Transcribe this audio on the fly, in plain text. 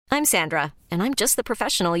I'm Sandra, and I'm just the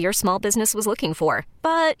professional your small business was looking for.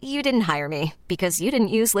 But you didn't hire me because you didn't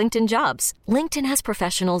use LinkedIn Jobs. LinkedIn has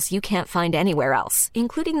professionals you can't find anywhere else,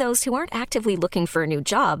 including those who aren't actively looking for a new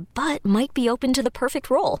job, but might be open to the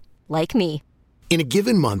perfect role, like me. In a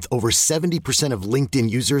given month, over 70% of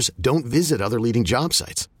LinkedIn users don't visit other leading job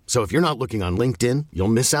sites. So if you're not looking on LinkedIn, you'll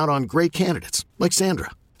miss out on great candidates like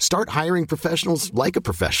Sandra. Start hiring professionals like a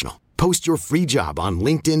professional. Post your free job on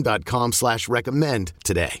linkedin.com/recommend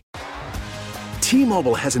today.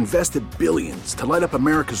 T-Mobile has invested billions to light up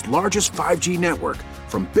America's largest 5G network,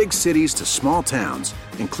 from big cities to small towns,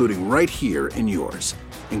 including right here in yours.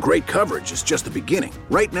 And great coverage is just the beginning.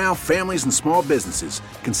 Right now, families and small businesses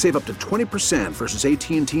can save up to 20% versus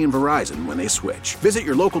AT&T and Verizon when they switch. Visit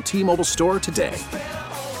your local T-Mobile store today.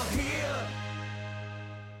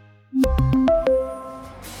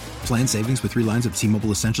 Plan savings with 3 lines of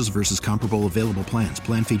T-Mobile Essentials versus comparable available plans.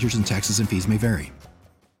 Plan features and taxes and fees may vary.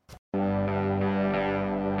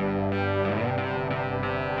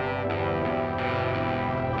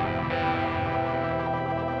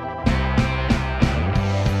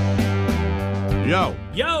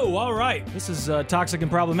 Yo, all right. This is Toxic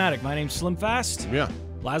and Problematic. My name's Slim Fast. Yeah.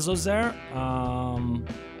 Laszlo's there.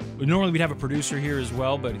 Normally we'd have a producer here as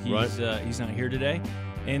well, but he's not here today.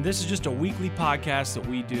 And this is just a weekly podcast that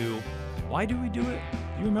we do. Why do we do it? Do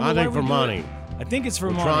you remember? I think for money. I think it's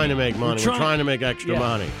for money. We're trying to make money. We're trying to make extra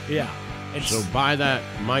money. Yeah. So buy that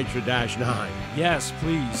Mitra-9. Yes,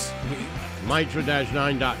 please.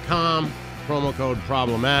 Mitra-9.com. Promo code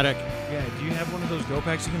Problematic. Yeah. Do you have one of those Go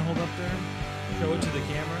Packs you can hold up there? Show it to the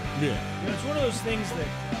camera. Yeah. It's one of those things that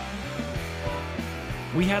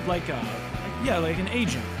we had like an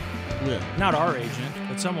agent. Yeah. Not our agent,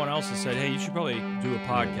 but someone else has said, hey, you should probably do a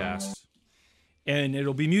podcast. And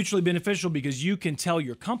it'll be mutually beneficial because you can tell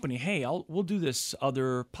your company, hey, we'll do this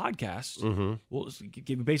other podcast. Mm-hmm. We'll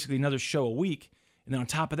give you basically another show a week. And then on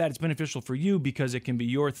top of that, it's beneficial for you because it can be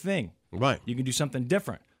your thing. Right. You can do something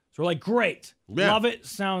different. So we're like, great. Yeah. Love it.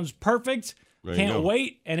 Sounds perfect. Can't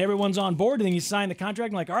wait. And everyone's on board. And then you sign the contract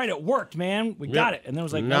and like, all right, it worked, man. We got it. And then it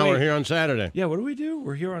was like, now we're here on Saturday. Yeah, what do we do?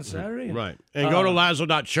 We're here on Saturday? Right. And go to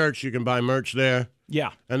Laszlo.church. You can buy merch there.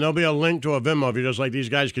 Yeah. And there'll be a link to a Venmo if you're just like, these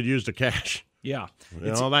guys could use the cash. Yeah.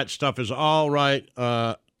 And all that stuff is all right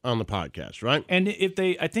on the podcast, right? And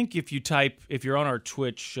I think if you're on our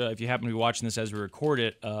Twitch, if you happen to be watching this as we record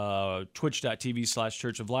it,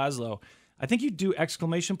 twitch.tv/Church of Laszlo, I think you do !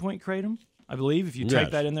 Kratom. I believe if you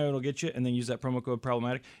type that in there, it'll get you, and then use that promo code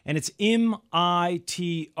Problematic. And it's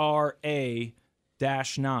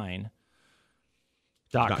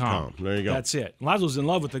MITRA-9.com. There you go. That's it. Laszlo's in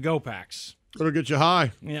love with the Go Packs. It'll get you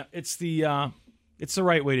high. Yeah, it's the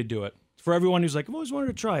right way to do it. For everyone who's like, I've always wanted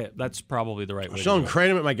to try it, that's probably the right way to do it. Selling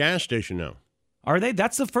Kratom at my gas station now. Are they?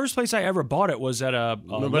 That's the first place I ever bought it was at a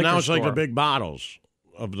but now it's store. like the big bottles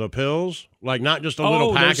of the pills, like not just the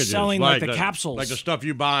little packages. They're selling like the capsules. Like the stuff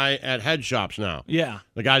you buy at head shops now. Yeah.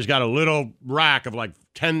 The guy's got a little rack of like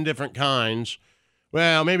 10 different kinds.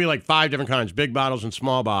 Well, maybe like 5 different kinds, big bottles and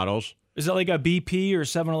small bottles. Is that like a BP or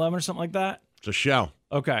 7-Eleven or something like that? It's a Shell.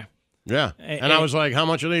 Okay. Yeah. And I was like, how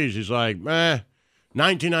much are these? He's like,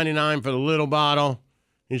 $19.99 for the little bottle.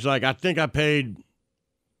 He's like, I think I paid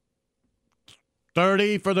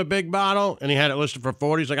 $30 for the big bottle, and he had it listed for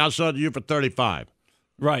 $40. He's like, I'll sell it to you for $35.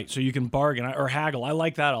 Right, so you can bargain or haggle. I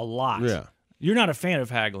like that a lot. Yeah. You're not a fan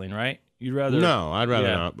of haggling, right? You'd rather... No, I'd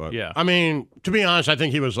rather not. But yeah. I mean, to be honest, I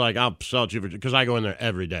think he was like, I'll sell it to you because I go in there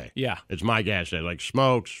every day. Yeah. It's my gas station. Like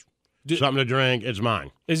smokes, something to drink, it's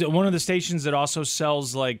mine. Is it one of the stations that also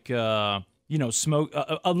sells like... smoke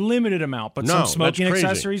a limited amount, but some smoking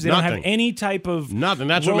accessories. They don't have any type of nothing.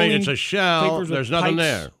 That's what made it. It's a shell. There's nothing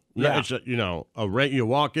pipes. there. Yeah. It's a rate. You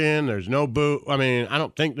walk in. There's no booze. I mean, I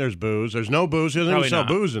don't think there's booze. There's no booze. He doesn't even sell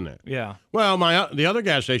booze in there. Yeah. Well, the other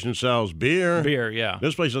gas station sells beer. Beer. Yeah.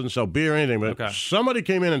 This place doesn't sell beer or anything. But somebody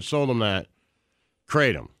came in and sold them that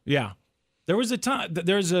Kratom. Yeah. There was a time.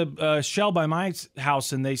 There's a Shell by my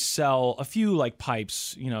house, and they sell a few like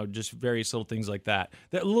pipes, just various little things like that.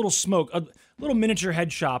 That little a little miniature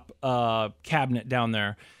head shop cabinet down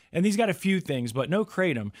there, and he's got a few things, but no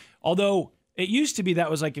Kratom. Although it used to be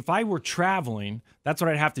that was like if I were traveling, that's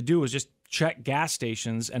what I'd have to do was just check gas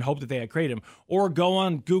stations and hope that they had Kratom, or go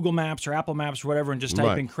on Google Maps or Apple Maps or whatever and just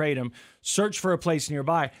type in Kratom, search for a place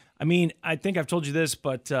nearby. I mean, I think I've told you this,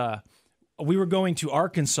 but we were going to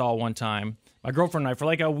Arkansas one time, my girlfriend and I, for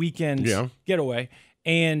like a weekend getaway,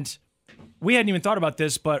 and we hadn't even thought about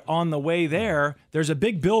this, but on the way there's a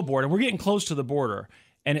big billboard, and we're getting close to the border,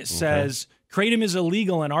 and it says, Kratom is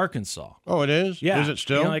illegal in Arkansas. Oh, it is? Yeah. Is it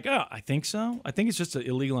still? And you're like, oh, I think so. I think it's just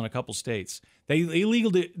illegal in a couple states.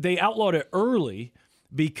 They outlawed it early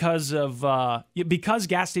because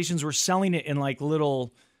gas stations were selling it in like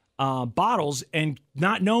little bottles and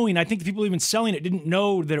not knowing. I think the people even selling it didn't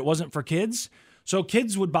know that it wasn't for kids. So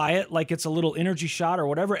kids would buy it like it's a little energy shot or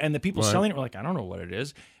whatever, and the people selling it were like, I don't know what it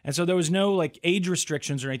is. And so there was no like age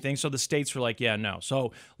restrictions or anything, so the states were like, yeah, no.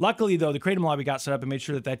 So luckily, though, the Kratom lobby got set up and made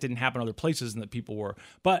sure that that didn't happen other places and that people were.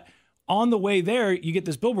 But on the way there, you get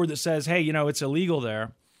this billboard that says, hey, it's illegal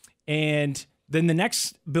there. And then the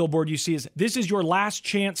next billboard you see is, this is your last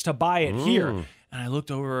chance to buy it here. And I looked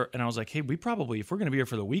over and I was like, hey, we probably, if we're going to be here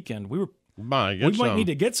for the weekend, we might need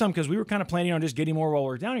to get some because we were kind of planning on just getting more while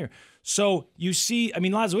we're down here. So you see,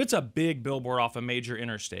 Lazo, it's a big billboard off a major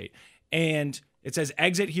interstate. And it says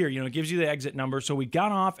exit here, it gives you the exit number. So we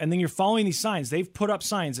got off, and then you're following these signs. They've put up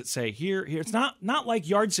signs that say here. It's not like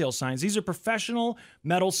yard sale signs. These are professional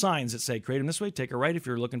metal signs that say Kratom this way, take a right if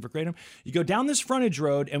you're looking for Kratom. You go down this frontage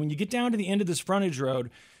road, and when you get down to the end of this frontage road,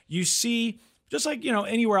 you see, just like,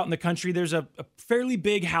 anywhere out in the country, there's a fairly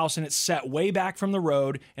big house, and it's set way back from the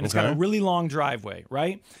road, and it's got a really long driveway,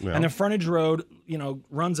 right? Yeah. And the frontage road,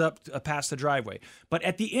 runs up past the driveway. But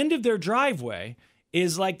at the end of their driveway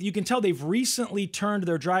is like, you can tell they've recently turned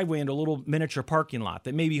their driveway into a little miniature parking lot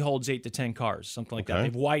that maybe holds 8 to 10 cars, something like that.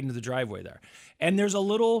 They've widened the driveway there. And there's a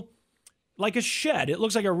little, like a shed. It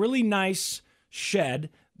looks like a really nice shed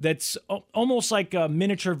that's almost like a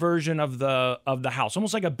miniature version of the house,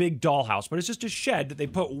 almost like a big dollhouse, but it's just a shed that they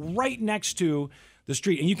put right next to the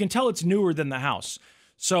street. And you can tell it's newer than the house.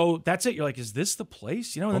 So that's it. You're like, is this the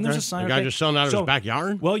place? And then there's a sign. The guy just selling out of his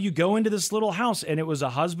backyard? Well, you go into this little house, and it was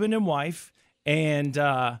a husband and wife, and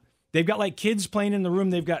they've got like kids playing in the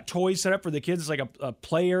room. They've got toys set up for the kids. It's like a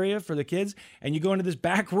play area for the kids. And you go into this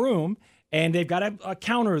back room, and they've got a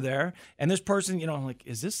counter there. And this person, I'm like,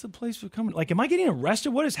 is this the place for coming? Like, am I getting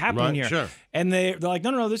arrested? What is happening here? Sure. And they're like,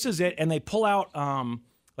 no, this is it. And they pull out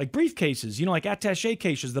like briefcases, like attaché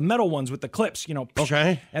cases, the metal ones with the clips,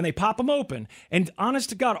 and they pop them open. And honest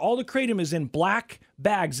to God, all the Kratom is in black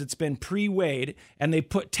bags that's been pre-weighed, and they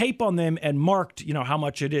put tape on them and marked, how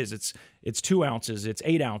much it is. It's 2 ounces, it's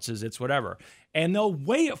 8 ounces, it's whatever. And they'll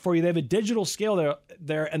weigh it for you. They have a digital scale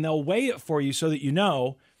there, and they'll weigh it for you so that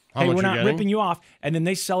hey, we're not ripping you off. And then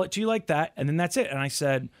they sell it to you like that, and then that's it. And I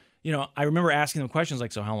said, I remember asking them questions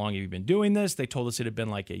like, so how long have you been doing this? They told us it had been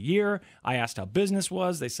like a year. I asked how business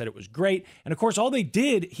was. They said it was great. And of course, all they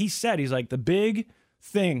did, he's like, the big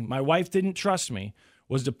thing, my wife didn't trust me,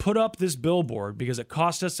 was to put up this billboard because it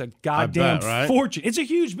cost us a goddamn fortune. It's a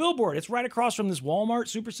huge billboard. It's right across from this Walmart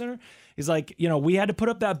Supercenter. He's like, we had to put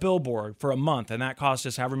up that billboard for a month, and that cost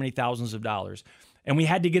us however many thousands of dollars. And we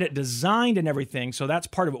had to get it designed and everything, so that's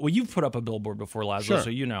part of it. Well, you've put up a billboard before, Laszlo,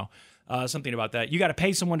 so something about that. You got to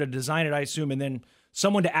pay someone to design it, I assume, and then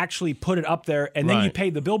someone to actually put it up there, and then you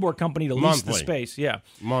pay the billboard company to lease the space. Yeah.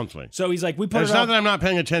 Monthly. So he's like, we put it's not that I'm not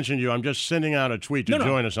paying attention to you. I'm just sending out a tweet to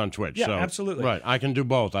join us on Twitch. Yeah, so, absolutely. Right. I can do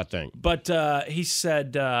both, I think. But he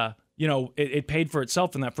said, it paid for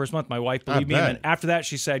itself in that first month. My wife believed me. And after that,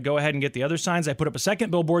 she said, go ahead and get the other signs. I put up a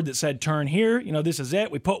second billboard that said, turn here. This is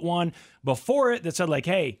it. We put one before it that said, like,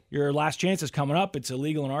 hey, your last chance is coming up. It's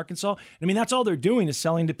illegal in Arkansas. That's all they're doing is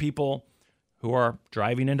selling to people who are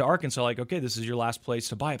driving into Arkansas, like, okay, this is your last place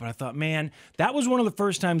to buy it. But I thought, man, that was one of the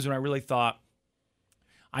first times when I really thought,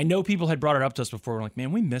 I know people had brought it up to us before. We're like,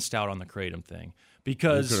 man, we missed out on the Kratom thing.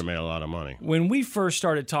 Because you could have made a lot of money. When we first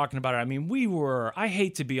started talking about it, I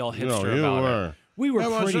hate to be all hipster about it. We were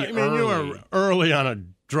pretty early. You were early on a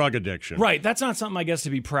drug addiction. Right. That's not something, I guess,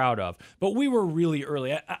 to be proud of. But we were really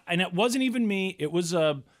early. And it wasn't even me. It was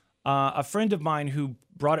a friend of mine who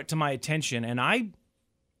brought it to my attention, and I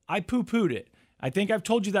poo-pooed it. I think I've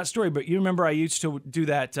told you that story, but you remember I used to do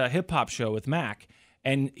that hip-hop show with Mac,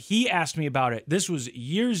 and he asked me about it. This was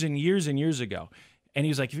years and years and years ago. And he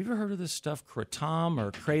was like, have you ever heard of this stuff, Kratom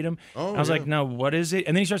or Kratom? I was like, no, what is it?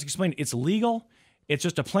 And then he starts explaining, it's legal. It's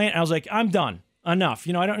just a plant. And I was like, I'm done. Enough.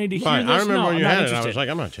 I don't need to hear this. I remember when you had interested. it. I was like,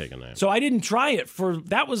 I'm not taking that. So I didn't try it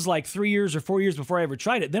that was like 3 years or 4 years before I ever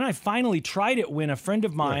tried it. Then I finally tried it when a friend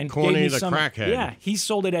of mine Corny gave me the some. Crackhead. Yeah, he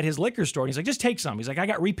sold it at his liquor store. And he's like, just take some. He's like, I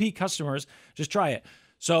got repeat customers. Just try it.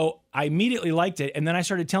 So I immediately liked it. And then I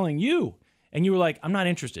started telling you. And you were like, I'm not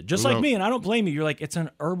interested. Just like me, and I don't blame you. You're like, it's an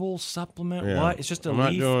herbal supplement. Yeah. What? It's just a leaf.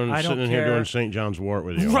 I don't care. Sitting here doing St. John's wort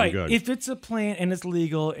with you. Right. If it's a plant and it's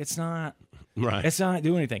legal, it's not. Right. It's not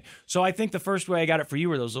doing anything. So I think the first way I got it for you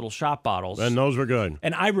were those little shot bottles. And those were good.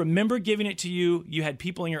 And I remember giving it to you. You had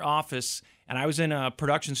people in your office, and I was in a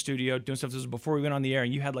production studio doing stuff. This was before we went on the air,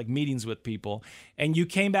 and you had like meetings with people. And you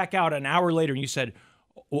came back out an hour later, and you said,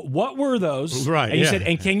 what were those? Right. And you said,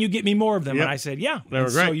 and can you get me more of them? Yep. And I said, yeah. They were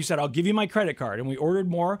great. So you said, I'll give you my credit card. And we ordered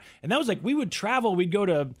more. And that was like, we would travel. We'd go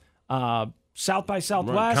to South by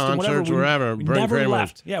Southwest and concerts, whatever. wherever. We Brent never Kramer.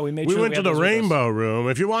 left. Yeah, we made We sure went we to had the those with us. Rainbow Room.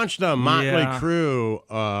 If you watch the Motley Yeah.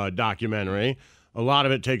 Crue documentary, a lot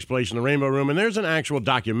of it takes place in the Rainbow Room, and there's an actual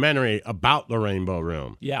documentary about the Rainbow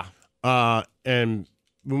Room. Yeah. And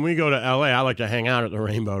when we go to L.A., I like to hang out at the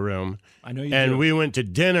Rainbow Room. I know you And do. we went to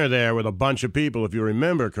dinner there with a bunch of people, if you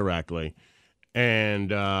remember correctly.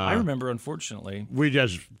 And I remember, unfortunately. we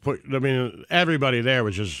just everybody there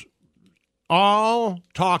was just all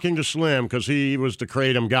talking to Slim because he was the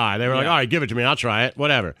Kratom guy. They were like, Yeah. all right, give it to me. I'll try it.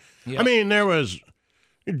 Whatever. Yeah. I mean, there was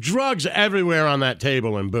drugs everywhere on that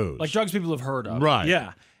table and booze. Like drugs people have heard of. Right.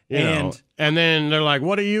 Yeah. You know, and then they're like,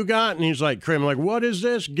 what do you got? And he's like, Kratom. Like, what is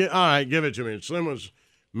this? All right, give it to me. And Slim was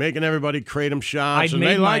making everybody Kratom shots. I'd and made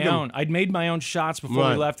they like my them. own. I'd made my own shots before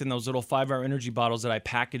Right. we left in those little 5-hour energy bottles that I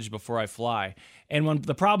packaged before I fly. And when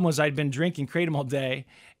the problem was I'd been drinking Kratom all day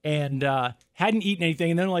and hadn't eaten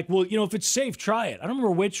anything. And then like, well, if it's safe, try it. I don't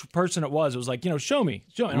remember which person it was. It was like, show me.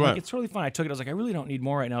 And I'm Right. like, it's totally fine. I took it. I was like, I really don't need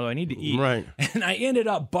more right now. Though. I need to eat. Right. And I ended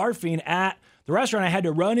up barfing at the restaurant. I had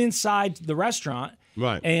to run inside the restaurant.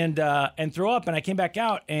 Right. And throw up. And I came back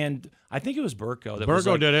out and I think it was Burko. That was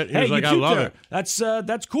Burko like, did it. He hey, was like, you I puked love there. it.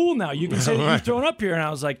 That's cool now. You can say that Right. you've thrown up here. And I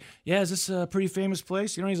was like, yeah, is this a pretty famous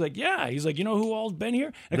place? He's like, yeah. He's like, you know who all's been here?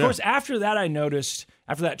 And of Yeah. course, after that, I noticed,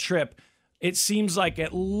 after that trip, it seems like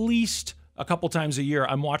at least a couple times a year,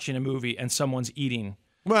 I'm watching a movie and someone's eating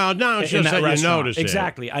Well, now it's in just that that you restaurant. notice it.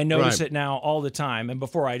 Exactly. I notice Right. it now all the time. And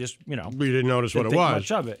before I just, We didn't notice what didn't it think was.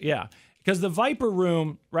 much of it. Yeah. Because the Viper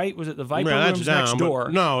Room, right? Was it the Viper Yeah, that's Room's down, next but-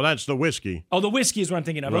 door? No, that's the whiskey. Oh, the whiskey is what I'm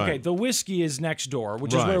thinking of. Right. Okay, the whiskey is next door,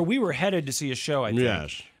 which is Right. where we were headed to see a show, I think.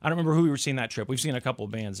 Yes. I don't remember who we were seeing that trip. We've seen a couple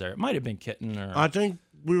of bands there. It might have been Kitten or... I think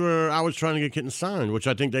I was trying to get Kitten signed, which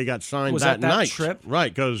I think they got signed Was that that night. trip?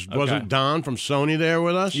 Right, because wasn't Okay. Don from Sony there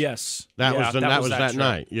with us? Yes. That Yeah, was that trip.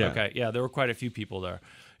 night. Yeah. Okay, yeah, there were quite a few people there.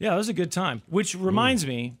 Yeah, it was a good time, which reminds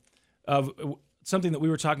me of something that we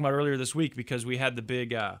were talking about earlier this week because we had the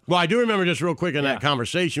big... Well, I do remember just real quick in Yeah. that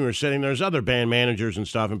conversation we were sitting, there's other band managers and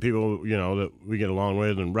stuff and people, that we get along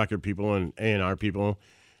with and record people and A&R people.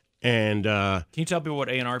 And Can you tell people what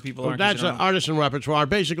A&R people are? 'Cause that's you an don't know. artist and repertoire.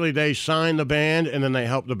 Basically, they sign the band and then they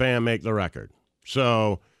help the band make the record.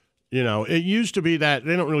 So, it used to be that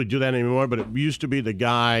they don't really do that anymore, but it used to be the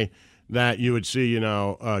guy that you would see,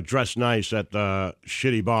 dressed nice at the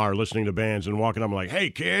shitty bar listening to bands and walking up and like, hey,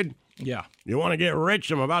 kid, Yeah. you want to get rich?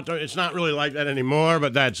 I'm about to. It's not really like that anymore,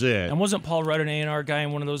 but that's it. And wasn't Paul Rudd an A&R guy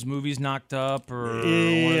in one of those movies, Knocked Up? Or one of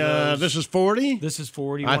those? This is 40? This is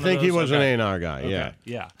 40. I one of think he those? was Okay. an A&R guy, Okay. yeah.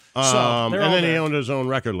 Yeah. And So, they're all then he there. owned his own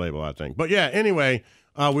record label, I think. But yeah, anyway,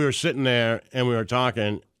 we were sitting there and we were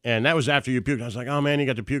talking, and that was after you puked. I was like, oh man, you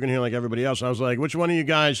got to puke in here like everybody else. And I was like, which one of you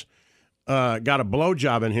guys got a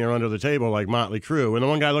blowjob in here under the table like Motley Crue? And the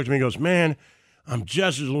one guy looked at me and goes, man, I'm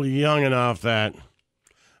just young enough that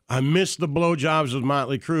I missed the blowjobs of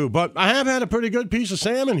Motley Crue, but I have had a pretty good piece of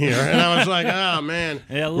salmon here. And I was like, oh, man,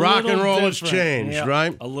 Yeah, a rock and little roll has different. changed, Yeah,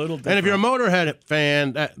 right? a little And if you're a Motorhead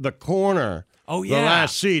fan, the corner, Oh, the yeah.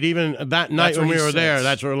 last seat, even that night That's when where we he were there, sits.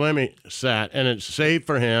 that's where Lemmy sat. And it's saved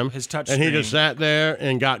for him. His touch And he screen. just sat there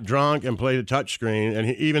and got drunk and played a touch screen.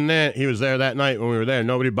 And even then, he was there that night when we were there.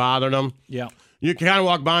 Nobody bothered him. Yeah. You can kind of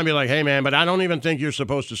walk by and be like, hey, man, but I don't even think you're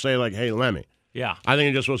supposed to say, like, hey, Lemmy. Yeah. I think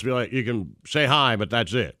you're just supposed to be like, you can say hi, but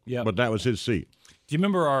that's it. Yep. But that was his seat. Do you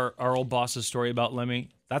remember our old boss's story about Lemmy?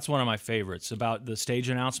 That's one of my favorites, about the stage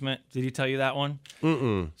announcement. Did he tell you that one?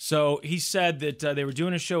 Mm-mm. So he said that they were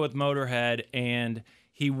doing a show with Motorhead, and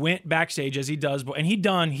he went backstage, as he does, and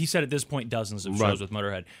he said at this point, dozens of shows Right. with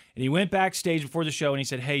Motorhead. And he went backstage before the show, and he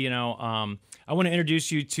said, hey, I want to introduce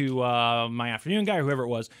you to my afternoon guy, or whoever it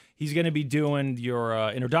was. He's going to be doing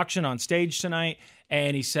your introduction on stage tonight.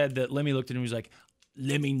 And he said that Lemmy looked at him and he was like,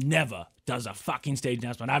 Lemmy never does a fucking stage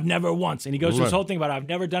announcement. I've never once. And he goes through this Right. whole thing about I've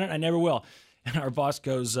never done it, I never will. And our boss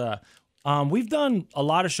goes, we've done a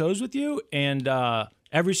lot of shows with you, and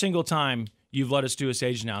every single time you've let us do a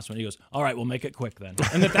stage announcement. He goes, all right, we'll make it quick then.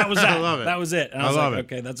 And that was that. I love it. That was it. And I was love like,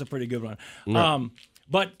 it. okay, that's a pretty good one.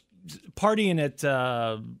 But partying at,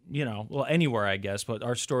 well, anywhere, I guess, but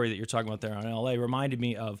our story that you're talking about there on LA reminded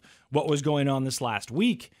me of what was going on this last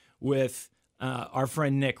week with our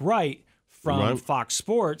friend Nick Wright from Right. Fox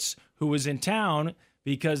Sports, who was in town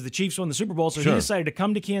because the Chiefs won the Super Bowl. So Sure. he decided to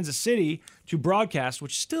come to Kansas City to broadcast,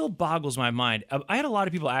 which still boggles my mind. I had a lot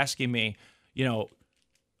of people asking me,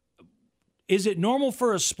 is it normal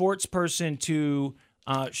for a sports person to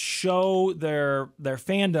show their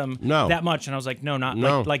fandom No. that much? And I was like, no, not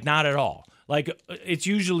No. like not at all. Like it's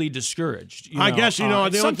usually discouraged. I guess, the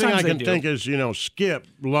only thing sometimes I they can do. think is, Skip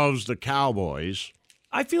loves the Cowboys.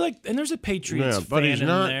 I feel like, and there's a Patriots but fan he's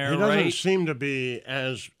not. in there, he doesn't right? seem to be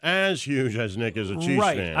as huge as Nick is a Chiefs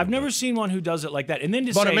right. fan. I've never seen one who does it like that. And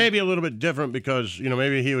then But it may be a little bit different because,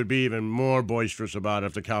 maybe he would be even more boisterous about it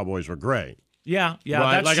if the Cowboys were great. Yeah,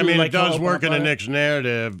 right? That's true. It does work in the Nick's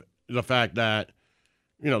narrative, the fact that,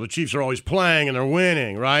 the Chiefs are always playing and they're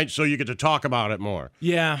winning, right? So you get to talk about it more.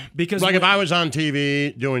 Yeah, because if I was on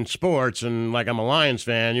TV doing sports and, I'm a Lions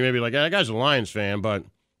fan, you may be like, yeah, that guy's a Lions fan, but...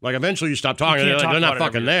 eventually you stop talking. They're not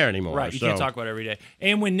fucking there anymore. Right, you can't talk about it every day.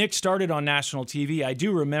 And when Nick started on national TV, I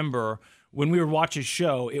do remember when we would watch his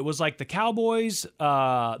show, it was like the Cowboys,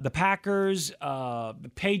 the Packers,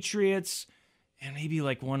 the Patriots, and maybe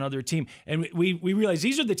like one other team. And we realized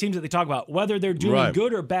these are the teams that they talk about. Whether they're doing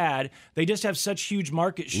good or bad, they just have such huge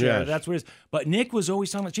market share. Yes. That's what it is. But Nick was always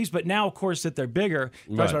talking about Chiefs. But now, of course, that they're bigger,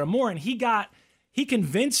 he talks about it more. And he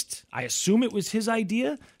convinced, I assume it was his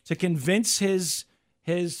idea, to convince his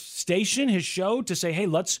station, his show, to say, hey,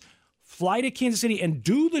 let's fly to Kansas City and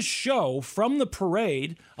do the show from the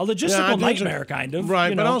parade, a logistical nightmare, kind of.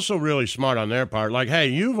 Right, but also really smart on their part. Like, hey,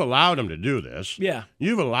 you've allowed him to do this. Yeah.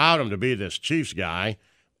 You've allowed him to be this Chiefs guy.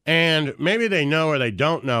 And maybe they know or they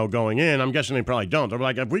don't know going in. I'm guessing they probably don't. They're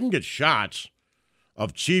like, if we can get shots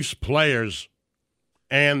of Chiefs players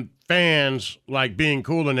and fans, being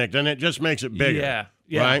cool to Nick, then it just makes it bigger.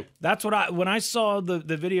 Yeah. Right? That's what when I saw the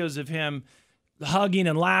videos of him hugging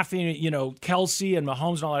and laughing, Kelsey and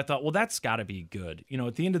Mahomes and all, I thought, well, that's got to be good.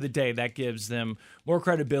 At the end of the day, that gives them more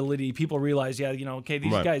credibility. People realize, okay,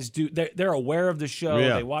 these guys they're aware of the show.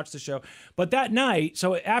 Yeah. They watch the show. But that night,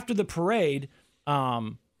 so after the parade,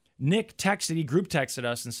 Nick group texted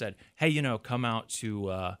us and said, hey, come out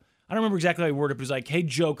to, I don't remember exactly how he worded it, but it was like, hey,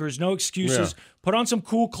 jokers, no excuses. Yeah. Put on some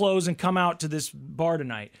cool clothes and come out to this bar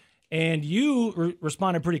tonight. And you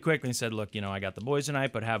responded pretty quickly and said, look, I got the boys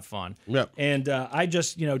tonight, but have fun. Yeah. And I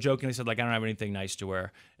just, jokingly said, I don't have anything nice to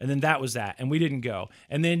wear. And then that was that. And we didn't go.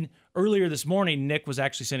 And then earlier this morning, Nick was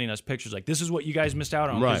actually sending us pictures like, this is what you guys missed out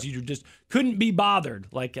on because you just couldn't be bothered,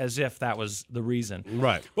 as if that was the reason.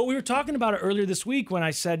 Right. But we were talking about it earlier this week when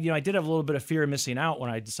I said, I did have a little bit of fear of missing out when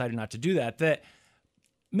I decided not to do that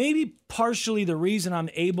maybe partially the reason I'm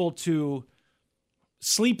able to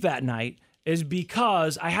sleep that night is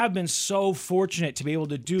because I have been so fortunate to be able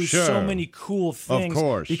to do so many cool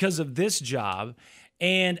things because of this job.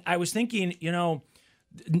 And I was thinking,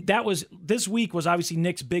 this week was obviously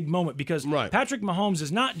Nick's big moment because Patrick Mahomes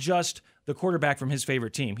is not just the quarterback from his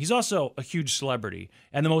favorite team. He's also a huge celebrity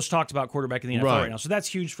and the most talked about quarterback in the NFL right now. So that's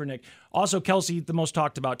huge for Nick. Also, Kelsey, the most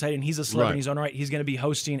talked about tight end. He's a celebrity in his own right. He's going to be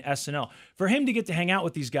hosting SNL. For him to get to hang out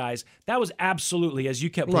with these guys, that was absolutely, as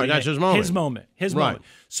you kept putting that's it, his moment. His moment.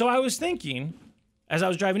 So I was thinking, as I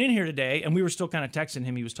was driving in here today, and we were still kind of texting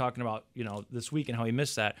him, he was talking about, this week and how he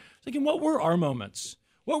missed that. I was thinking, what were our moments?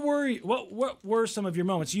 What were some of your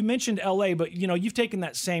moments? You mentioned L.A., but, you've taken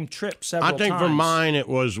that same trip several times. I think for mine it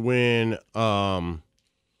was when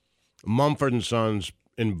Mumford & Sons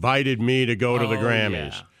invited me to go to the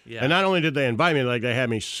Grammys. Yeah. And not only did they invite me, they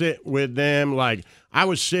had me sit with them. I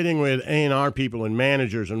was sitting with A&R people and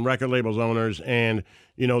managers and record labels owners and,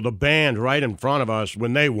 the band right in front of us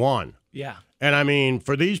when they won. Yeah. And, I mean,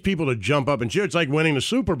 for these people to jump up and cheer, it's like winning the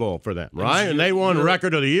Super Bowl for them, right? And they won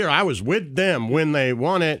Record of the Year. I was with them when they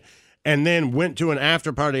won it and then went to an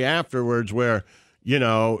after party afterwards where,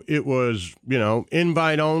 it was,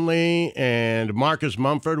 invite only and Marcus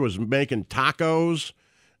Mumford was making tacos.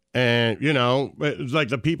 And, it was like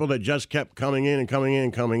the people that just kept coming in and coming in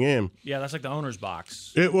and coming in. Yeah, that's like the owner's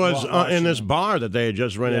box. It was in this bar that they had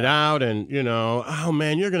just rented out. And, oh,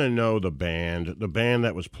 man, you're going to know the band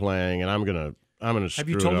that was playing. And I'm going to screw it up. Have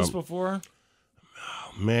you told us before?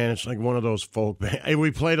 Oh, man, it's like one of those folk bands. Hey,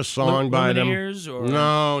 we played a song by them. Or?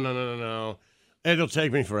 No. It'll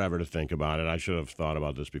take me forever to think about it. I should have thought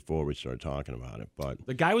about this before we started talking about it. But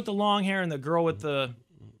the guy with the long hair and the girl with the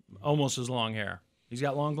almost as long hair. He's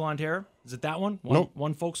got long blonde hair. Is it that one? Nope.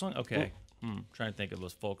 One folk song? Okay. Trying to think of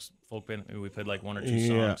those folk band. Maybe we played like one or two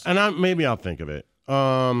songs. Yeah, and maybe I'll think of it.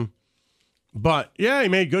 But, yeah, he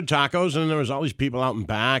made good tacos, and there was all these people out in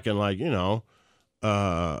back, and,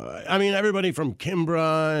 everybody from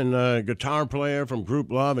Kimbra and the guitar player from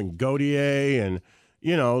Group Love and Gaudier and,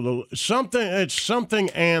 it's something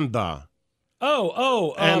and the.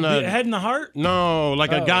 Head and the Heart? No, a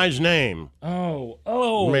guy's name.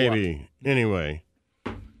 Maybe. Anyway.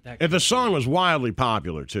 The song was wildly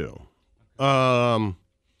popular, too. But,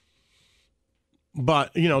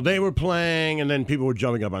 they were playing, and then people were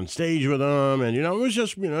jumping up on stage with them, and, it was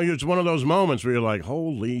just, it's one of those moments where you're like,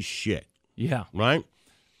 holy shit. Yeah. Right?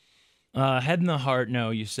 Head in the Heart. No,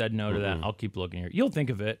 you said no to that. I'll keep looking here. You'll think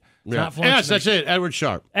of it. It's Yeah. not Florence Yes, and that's it. Edward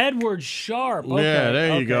Sharpe. Edward Sharpe. Okay. Yeah,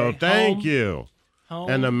 there you go. Okay. Thank you. Home.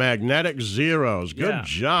 And the Magnetic Zeros. Good Yeah.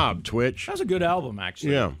 job, Twitch. That was a good album,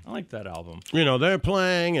 actually. Yeah. I like that album. You know, they're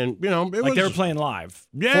playing, and, you know, it was. They were playing live.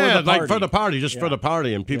 Yeah, for the like for the party, just for Yeah. the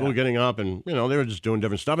party, and people Yeah. were getting up, and, you know, they were just doing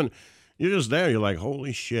different stuff. And you're just there. You're like,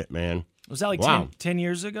 holy shit, man. Was that like Wow. 10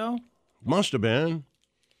 years ago? Must have been.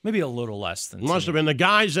 Maybe a little less than Must have been. The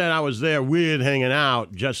guys that I was there with hanging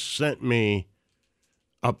out just sent me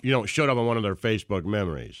up, you know, it showed up on one of their Facebook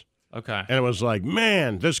memories. Okay. And it was like,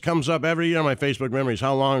 man, this comes up every year on my Facebook memories.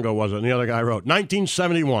 How long ago was it? And the other guy wrote,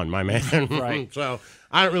 1971, my man. Right. So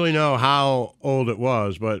I don't really know how old it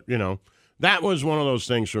was, but, you know, that was one of those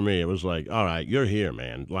things for me. It was like, all right, you're here,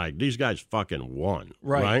 man. Like, these guys fucking won.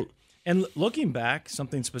 Right? And looking back,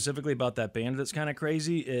 something specifically about that band that's kind of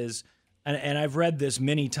crazy is, and I've read this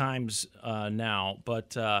many times now,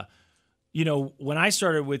 but, you know, when I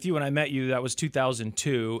started with you, when I met you, that was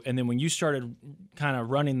 2002. And then when you started kind of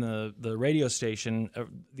running the radio station,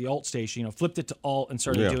 the alt station, you know, flipped it to alt and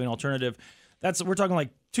started doing alternative, we're talking like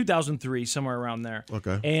 2003, somewhere around there.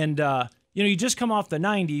 Okay. And, you know, you just come off the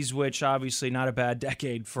 90s, which obviously not a bad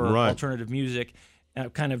decade for alternative music,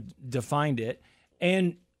 kind of defined it.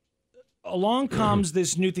 And along comes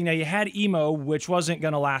this new thing. Now, you had emo, which wasn't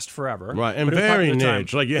going to last forever. Right, and but it was very popular at the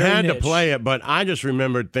niche. time. Like, you Very had to niche. play it, but I just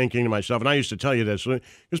remembered thinking to myself, and I used to tell you this,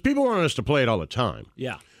 because people wanted us to play it all the time.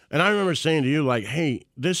 Yeah. And I remember saying to you, like, hey,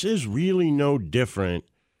 this is really no different,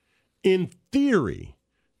 in theory,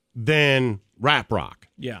 than rap rock.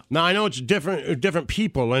 Yeah. Now, I know it's different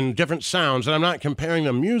people and different sounds, and I'm not comparing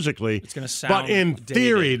them musically. It's gonna sound But in dated.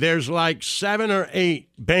 theory, there's like 7 or 8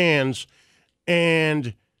 bands,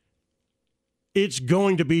 and it's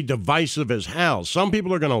going to be divisive as hell. Some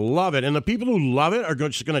people are going to love it, and the people who love it are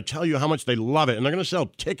just going to tell you how much they love it, and they're going to sell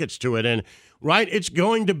tickets to it, and, right, it's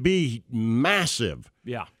going to be massive.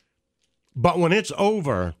 Yeah. But when it's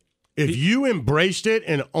over, if you embraced it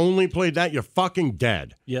and only played that, you're fucking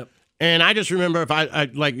dead. Yep. And I just remember if I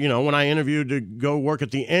like, you know, when I interviewed to go work at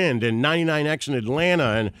the End and 99X in Atlanta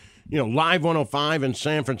and, you know, Live 105 in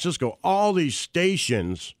San Francisco, all these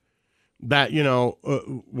stations that, you know,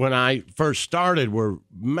 when I first started were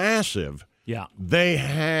massive. Yeah. They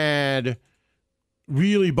had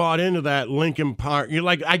really bought into that Linkin Park. You're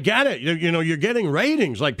like, I get it. You know, you're getting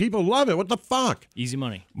ratings. Like, people love it. What the fuck? Easy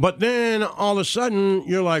money. But then all of a sudden,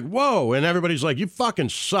 you're like, whoa. And everybody's like, you fucking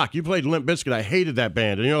suck. You played Limp Bizkit. I hated that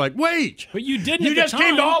band. And you're like, wait. But you didn't. You at the just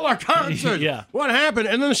came to time. all our concerts. Yeah. What happened?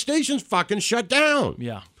 And then the station's fucking shut down.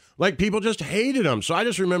 Yeah. Like, people just hated them. So I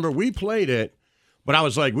just remember we played it, but I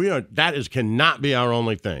was like, cannot be our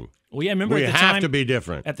only thing. Well, yeah, remember We at the have time, to be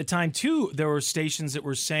different. At the time, too, there were stations that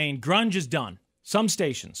were saying grunge is done. Some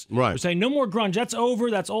stations Right. were saying no more grunge. That's over.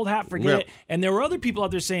 That's old hat. Forget Yeah. it. And there were other people out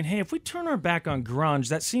there saying, hey, if we turn our back on grunge,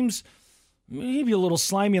 that seems maybe a little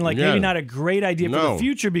slimy and like Yeah. maybe not a great idea for No. the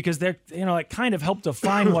future because they're, you know, it kind of helped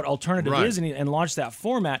define what alternative Right. is and launch that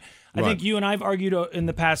format. I Right. think you and I've argued in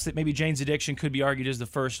the past that maybe Jane's Addiction could be argued as the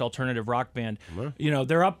first alternative rock band. You know,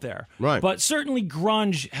 they're up there. Right. But certainly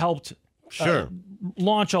grunge helped Sure.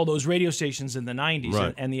 launch all those radio stations in the 90s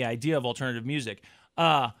Right. and the idea of alternative music.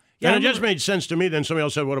 And it just made sense to me. Then somebody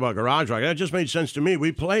else said, what about garage rock? That just made sense to me.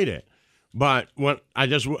 We played it. But when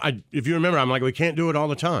if you remember, I'm like, we can't do it all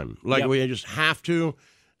the time. Like, Yep. we just have to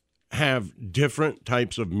have different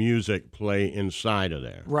types of music play inside of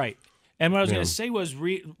there. Right. And what I was going to say was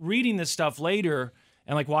reading this stuff later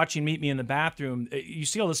and like watching Meet Me in the Bathroom, you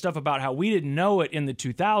see all this stuff about how we didn't know it in the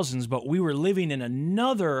 2000s, but we were living in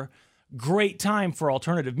another great time for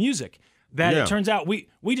alternative music. That Yeah. it turns out we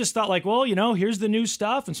just thought like, well, you know, here's the new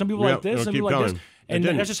stuff, and some people Yeah, like this, it'll some keep people like this, going. It and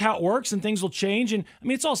didn't. that's just how it works, and things will change. And I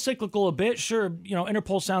mean, it's all cyclical a bit. Sure, you know,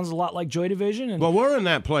 Interpol sounds a lot like Joy Division, and Well, we're in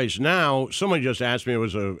that place now. Somebody just asked me, it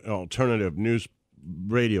was an alternative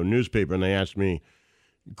radio newspaper, and they asked me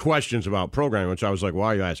questions about programming, which I was like,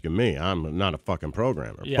 why are you asking me? I'm not a fucking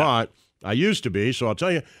programmer. Yeah. But I used to be, so I'll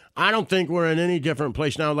tell you, I don't think we're in any different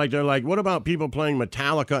place now. Like, they're like, what about people playing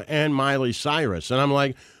Metallica and Miley Cyrus? And I'm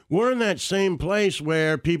like, we're in that same place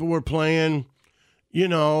where people were playing, you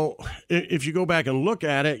know, if you go back and look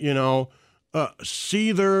at it, you know,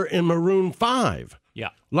 Seether and Maroon 5. yeah,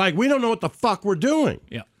 Like, we don't know what the fuck we're doing.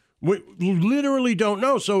 yeah. We literally don't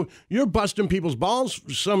know. So you're busting people's balls.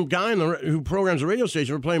 Some guy who programs a radio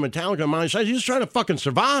station for playing Metallica and Miley Cyrus, he's just trying to fucking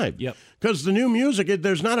survive. Yep. Because the new music,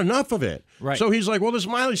 there's not enough of it. Right. So he's like, well, this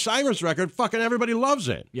Miley Cyrus record, fucking everybody loves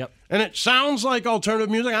it. Yep. And it sounds like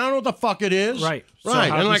alternative music. I don't know what the fuck it is. Right. So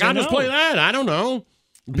Right. how And can like, you I'll say just no? play that. I don't know.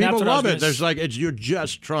 People love it. There's you're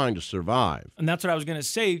just trying to survive. And that's what I was going to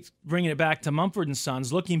say, bringing it back to Mumford &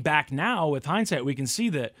 Sons. Looking back now with hindsight, we can see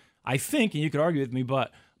that I think, and you could argue with me,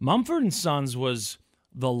 but Mumford & Sons was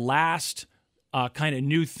the last kind of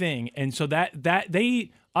new thing. And so that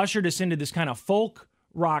they ushered us into this kind of folk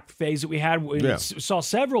rock phase that we had. We saw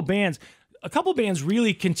several bands. A couple bands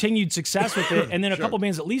really continued success with it, and then a couple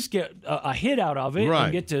bands at least get a hit out of it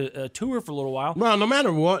and get to tour for a little while. Well, no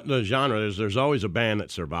matter what the genre is, there's always a band that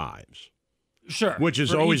survives. Sure. Which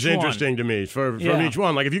is always interesting to me from each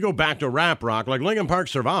one. Like, if you go back to rap rock, like Linkin Park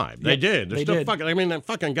survived. They did. They're still fucking, I mean, that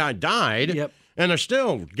fucking guy died, and they're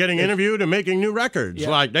still getting interviewed and making new records.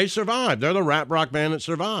 Like, they survived. They're the rap rock band that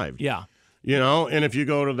survived. Yeah. You know, and if you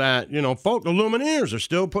go to that, folk, the Lumineers are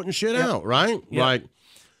still putting shit out, right? Yeah. Like,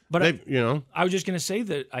 but I was just going to say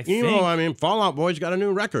that I think... I mean, Fall Out Boy's got a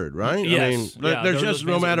new record, right? Yes. I mean, there's just,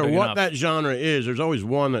 no matter what that genre is, there's always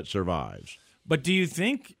one that survives. But do you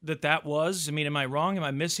think that was, I mean, am I wrong? Am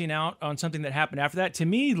I missing out on something that happened after that? To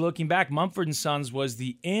me, looking back, Mumford & Sons was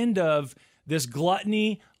the end of this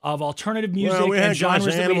gluttony of alternative music and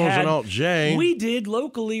genres that we had. And Alt-J. We did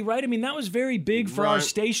locally, right? I mean, that was very big for our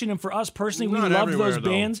station and for us personally. We loved those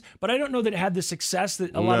bands, but I don't know that it had the success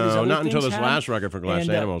that a lot of these other things had. Not until this last record for Glass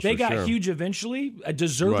Animals. They got huge eventually,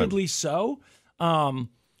 deservedly so.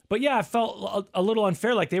 But yeah, I felt a little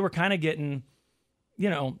unfair, like they were kind of getting...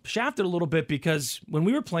 shafted a little bit because when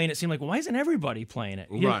we were playing, it seemed like, well, why isn't everybody playing it?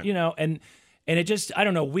 And it just, I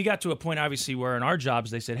don't know. We got to a point, obviously, where in our jobs,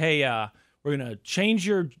 they said, hey, we're going to change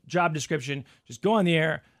your job description. Just go on the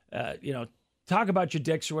air, talk about your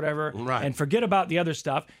dicks or whatever, and forget about the other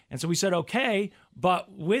stuff. And so we said, okay.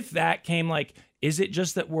 But with that came like, is it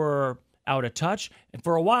just that we're out of touch? And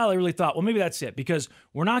for a while, I really thought, well, maybe that's it, because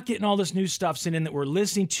we're not getting all this new stuff sent in that we're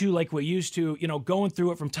listening to like we used to, going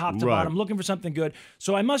through it from top to bottom, looking for something good.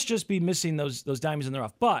 So I must just be missing those diamonds in the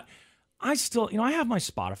rough. But I still, I have my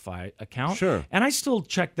Spotify account. Sure. And I still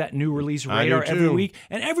check that new release radar every week.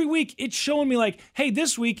 And every week it's showing me like, hey,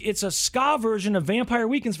 this week it's a ska version of Vampire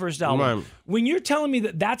Weekend's first album. Right. When you're telling me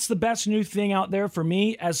that that's the best new thing out there for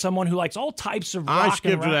me as someone who likes all types of rock I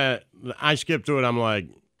skipped to it. I'm like,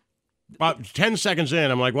 about 10 seconds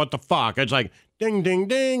in, I'm like, what the fuck? It's like, ding, ding,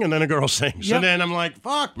 ding, and then a girl sings. And then I'm like,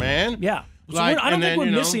 fuck, man. Yeah. So I don't think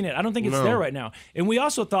we're missing it. I don't think it's there right now. And we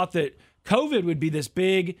also thought that COVID would be this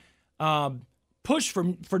big push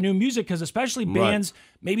for new music, because especially bands,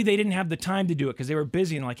 maybe they didn't have the time to do it because they were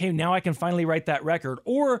busy and like, hey, now I can finally write that record.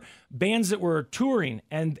 Or bands that were touring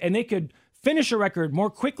and they could finish a record more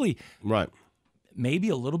quickly. Right. Maybe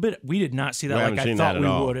a little bit. We did not see that like I thought we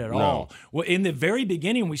would at all. Well, in the very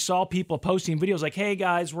beginning, we saw people posting videos like, hey,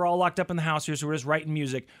 guys, we're all locked up in the house here, so we're just writing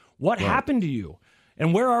music. What happened to you?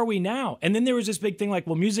 And where are we now? And then there was this big thing like,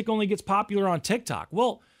 well, music only gets popular on TikTok.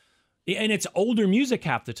 Well, and it's older music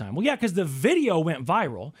half the time. Well, yeah, because the video went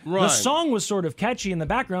viral. Right. The song was sort of catchy in the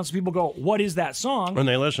background, so people go, what is that song? And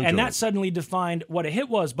they listen to it. And that suddenly defined what a hit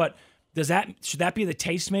was. But should that be the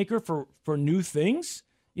tastemaker for new things?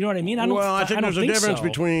 You know what I mean? I think there's a difference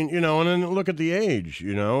between, and then look at the age,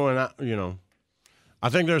 and I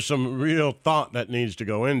think there's some real thought that needs to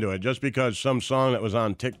go into it. Just because some song that was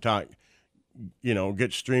on TikTok,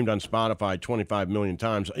 gets streamed on Spotify 25 million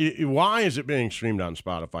times. Why is it being streamed on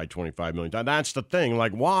Spotify 25 million times? That's the thing.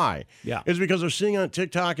 Like, why? Yeah. Is it because they're seeing on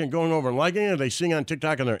TikTok and going over and liking it? Or they seeing on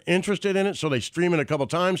TikTok and they're interested in it, so they stream it a couple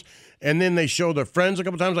times, and then they show their friends a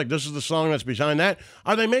couple times, like, this is the song that's behind that?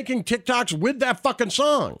 Are they making TikToks with that fucking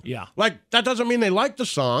song? Yeah. Like, that doesn't mean they like the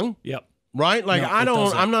song. Yep. Right? Like,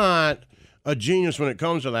 no, I'm not a genius when it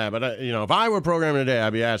comes to that, but if I were programming today,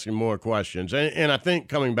 I'd be asking more questions, and I think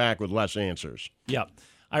coming back with less answers. Yeah,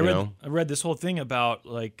 I read this whole thing about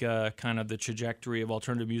like kind of the trajectory of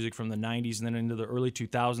alternative music from the '90s and then into the early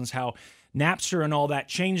 2000s. How Napster and all that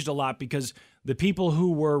changed a lot because the people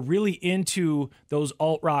who were really into those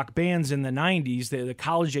alt rock bands in the '90s, the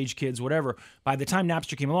college age kids, whatever. By the time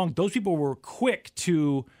Napster came along, those people were quick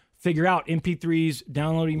to figure out MP3s,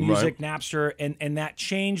 downloading music, Napster, and that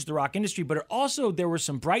changed the rock industry. But there were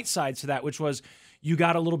some bright sides to that, which was you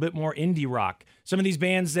got a little bit more indie rock. Some of these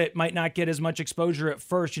bands that might not get as much exposure at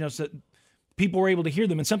first, so people were able to hear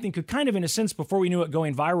them, and something could kind of, in a sense, before we knew what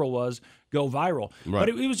going viral was, go viral. Right. But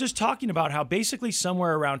it was just talking about how basically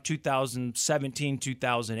somewhere around 2017,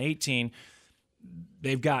 2018,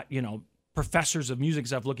 they've got, professors of music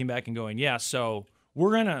stuff looking back and going, yeah, so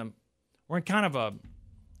we're in kind of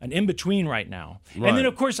an in-between right now. Right. And then,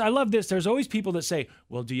 of course, I love this. There's always people that say,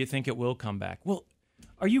 well, do you think it will come back? Well,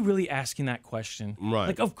 are you really asking that question? Right.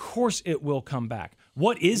 Like, of course it will come back.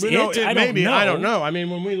 What is it? I don't know. I don't know. I mean,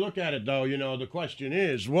 when we look at it, though, the question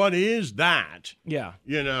is, what is that? Yeah.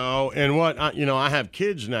 And what, I have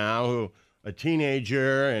kids now who, a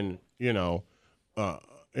teenager and,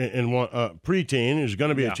 and one preteen who's going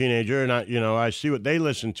to be a teenager, and I see what they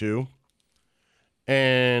listen to,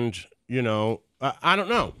 and, I don't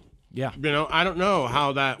know. Yeah. I don't know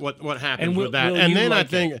how what happens with that. will And you then like I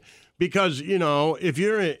think, because, if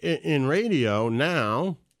you're in radio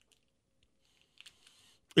now,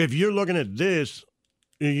 if you're looking at this,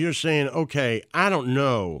 you're saying, okay, I don't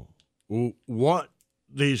know what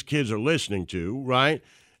these kids are listening to, right?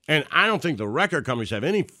 And I don't think the record companies have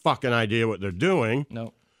any fucking idea what they're doing.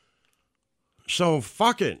 No. So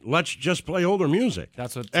fuck it. Let's just play older music.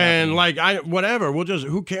 That's what's and happening. whatever.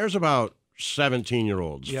 Who cares about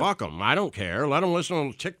 17-year-olds? Yep. Fuck them. I don't care. Let them listen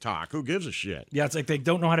on TikTok. Who gives a shit? Yeah, it's like they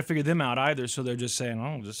don't know how to figure them out either, so they're just saying,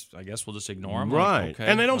 I guess we'll just ignore them. Right. Like, okay,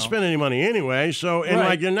 and they don't spend any money anyway. So, and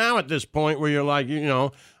Right. you're now at this point where you're like,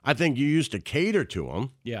 I think you used to cater to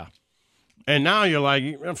them. Yeah. And now you're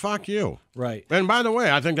like, fuck you. Right. And by the way,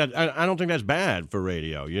 I think that I don't think that's bad for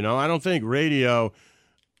radio. I don't think radio.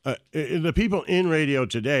 The people in radio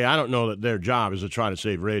today, I don't know that their job is to try to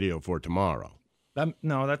save radio for tomorrow.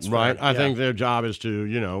 No, that's right. fair. I Yeah. think their job is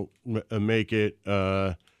to make it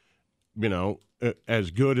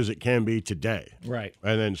as good as it can be today. Right.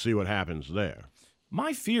 And then see what happens there.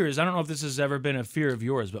 My fear is, I don't know if this has ever been a fear of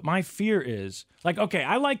yours, but my fear is, okay,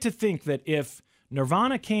 I like to think that if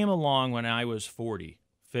Nirvana came along when I was 40,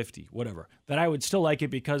 50, whatever, that I would still like it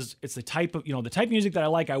because it's the type of music that I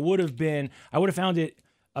like. I would have found it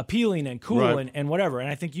appealing and cool Right. and whatever. And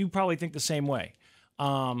I think you probably think the same way.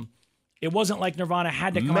 It wasn't like Nirvana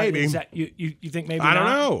had to come Maybe. out. You think maybe I don't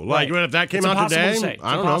not? know. Like, Right. if that came It's out impossible today, to say. It's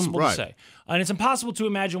I don't know. impossible Right. to say. And it's impossible to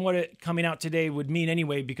imagine what it coming out today would mean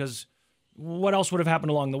anyway, because what else would have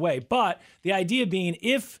happened along the way? But the idea being,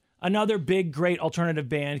 if another big, great alternative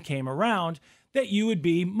band came around, that you would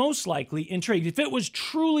be most likely intrigued. If it was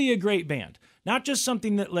truly a great band, not just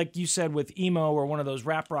something that, like you said, with emo or one of those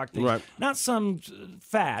rap rock things, Right. not some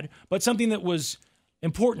fad, but something that was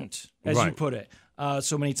important, as you Right. put it,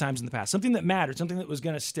 so many times in the past, something that mattered, something that was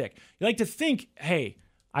going to stick. You like to think, hey,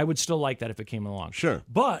 I would still like that if it came along. Sure.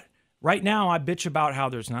 But right now, I bitch about how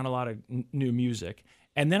there's not a lot of new music.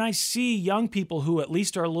 And then I see young people who at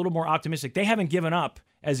least are a little more optimistic. They haven't given up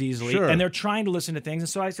as easily, Sure. and they're trying to listen to things. And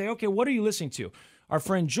so I say, okay, what are you listening to? Our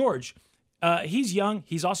friend George, he's young.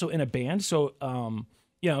 He's also in a band. So,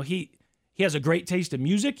 he has a great taste in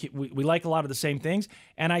music. We like a lot of the same things.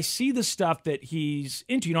 And I see the stuff that he's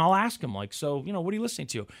into. I'll ask him, what are you listening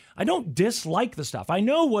to? I don't dislike the stuff. I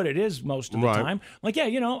know what it is most of the Right. time. I'm like, yeah,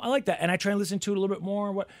 I like that. And I try and listen to it a little bit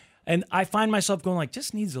more. And I find myself going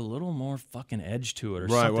just needs a little more fucking edge to it or Right,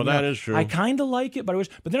 something. well, that is true. I kind of like it, but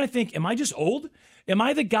then I think, am I just old? Am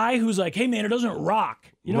I the guy who's like, hey, man, it doesn't rock?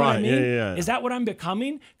 You know what I Right, mean? yeah. Is that what I'm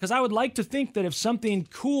becoming? Because I would like to think that if something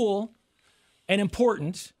cool and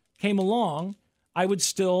important came along, I would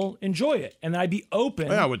still enjoy it, and I'd be open.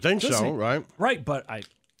 Yeah, I would think to so, listening. right? Right, but I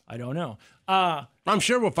don't know. I'm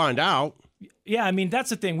sure we'll find out. Yeah, I mean, that's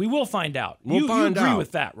the thing. We will find out. We'll find you agree out.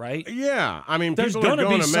 with that, right? Yeah, I mean, There's people are gonna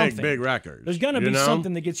going be to make something. big records. There's going to be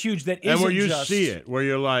something that gets huge that isn't and where you just... see it, where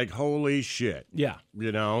you're like, holy shit. Yeah.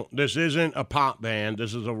 This isn't a pop band.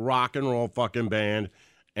 This is a rock and roll fucking band,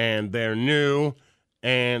 and they're new,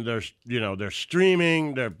 and they're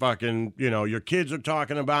streaming. They're fucking, your kids are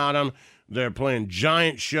talking about them. They're playing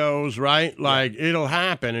giant shows, right? Like, it'll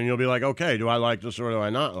happen, and you'll be like, okay, do I like this or do I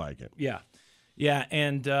not like it? Yeah. Yeah,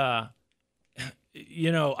 and, I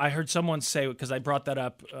heard someone say, because I brought that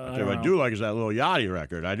up. I do like is that Little Yachty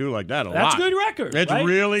record. I do like that a lot. That's a good record. It's right?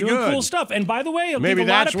 really Doing good. cool stuff. And by the way, Maybe a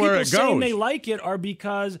lot that's of people where it saying goes. they like it are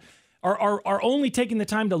only taking the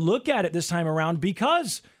time to look at it this time around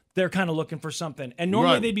because they're kind of looking for something. And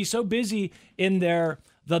normally Right. they'd be so busy in their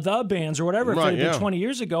the bands or whatever if Right, they'd been yeah. 20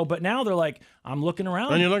 years ago. But now they're like, I'm looking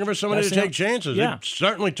around. And you're looking for somebody to That's take chances. Yeah. It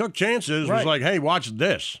certainly took chances. It Right. was like, hey, watch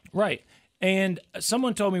this. Right. And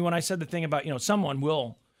someone told me when I said the thing about,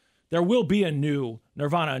 there will be a new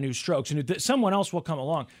Nirvana, a new Strokes, and someone else will come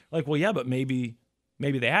along. Like, well, yeah, but maybe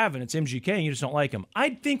they haven't. It's MGK and you just don't like them. I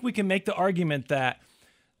think we can make the argument that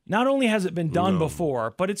not only has it been done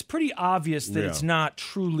before, but it's pretty obvious that it's not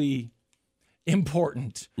truly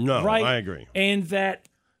important. No, right? I agree. And that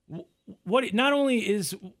not only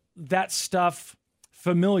is that stuff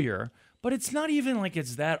familiar, but it's not even like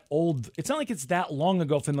it's that old. It's not like it's that long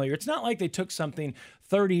ago familiar. It's not like they took something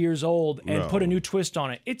 30 years old and put a new twist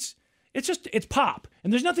on it. it's pop.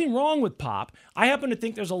 And there's nothing wrong with pop. I happen to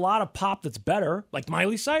think there's a lot of pop that's better, like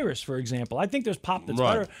Miley Cyrus, for example. I think there's pop that's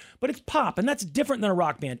better, but it's pop, and that's different than a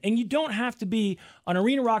rock band. And you don't have to be an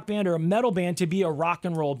arena rock band or a metal band to be a rock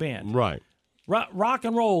and roll band. Right. Rock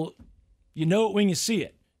and roll, you know it when you see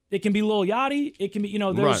it. It can be Lil Yachty. It can be,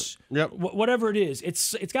 there's whatever it is.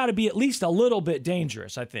 It's got to be at least a little bit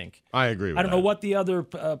dangerous, I think. I agree with I don't know what the other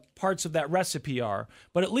parts of that recipe are,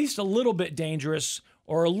 but at least a little bit dangerous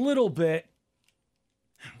or a little bit,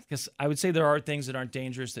 because I would say there are things that aren't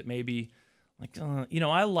dangerous that maybe, like,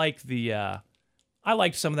 I like I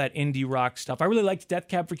liked some of that indie rock stuff. I really liked Death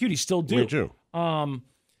Cab for Cutie, still do. Me too.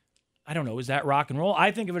 I don't know, is that rock and roll?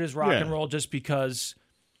 I think of it as rock and roll just because...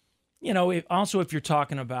 if you're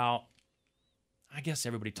talking about, I guess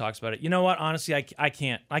everybody talks about it. You know what? Honestly, I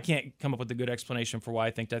can't come up with a good explanation for why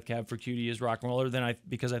I think Death Cab for Cutie is rock and roll, other than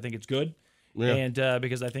because I think it's good, and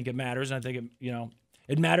because I think it matters, and I think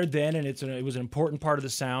it mattered then, and it was an important part of the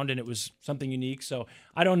sound, and it was something unique. So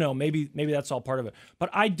I don't know. Maybe that's all part of it. But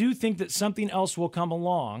I do think that something else will come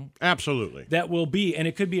along. Absolutely. That will be, and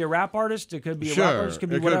it could be a rap artist, it could be a rock artist, it could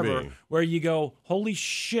be whatever, where you go, holy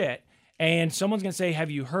shit. And someone's going to say,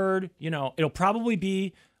 have you heard, it'll probably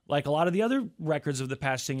be like a lot of the other records of the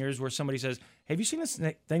past singers where somebody says, have you seen this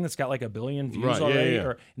thing that's got like 1 billion views already?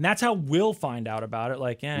 Yeah. And that's how we'll find out about it.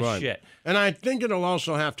 Like, shit. And I think it'll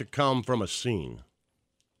also have to come from a scene.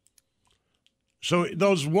 So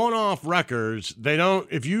those one-off records, they don't,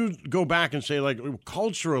 if you go back and say like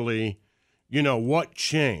culturally, what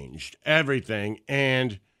changed? Everything.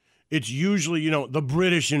 And it's usually, the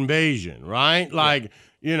British invasion, right? Like...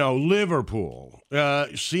 Liverpool,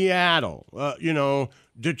 Seattle,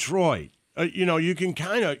 Detroit. You can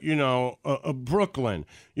kind of, Brooklyn.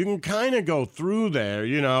 You can kind of go through there,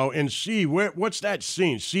 and see what's that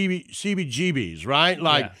scene? CBGBs, right?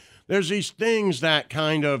 Like, there's these things that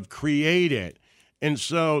kind of create it. And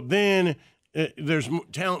so then there's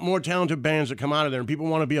more talented bands that come out of there, and people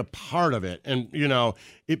want to be a part of it. And,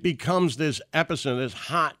 it becomes this epicenter, this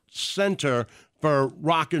hot center for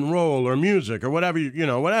rock and roll or music or whatever,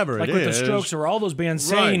 whatever it is. Like with the Strokes or all those bands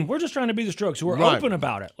saying, we're just trying to be the Strokes. We're open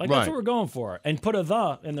about it. Like, that's what we're going for. And put a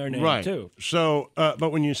 "the" in their name, too. So,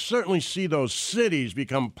 but when you certainly see those cities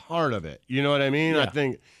become part of it, you know what I mean? Yeah. I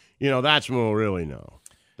think, that's when we'll really know.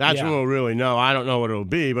 That's when we'll really know. I don't know what it'll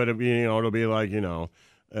be, but it'll be like,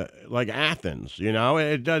 like Athens,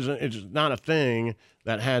 it's not a thing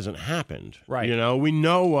that hasn't happened. Right. We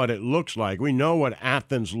know what it looks like. We know what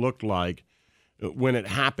Athens looked like when it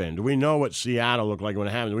happened. We know what Seattle looked like when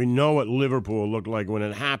it happened. We know what Liverpool looked like when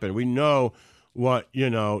it happened. We know what,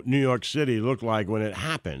 New York City looked like when it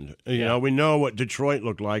happened. We know what Detroit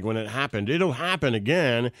looked like when it happened. It'll happen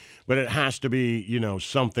again, but it has to be,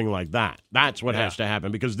 something like that. That's what has to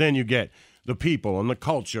happen, because then you get the people and the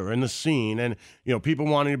culture and the scene and, people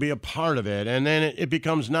wanting to be a part of it. And then it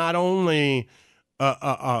becomes not only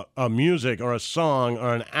a music or a song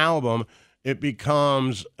or an album, it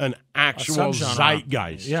becomes an actual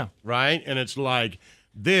zeitgeist, right? And it's like,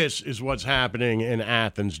 this is what's happening in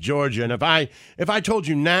Athens, Georgia. And if I told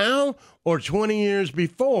you now or 20 years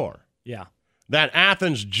before that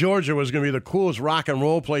Athens, Georgia was going to be the coolest rock and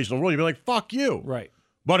roll place in the world, you'd be like, fuck you. Right.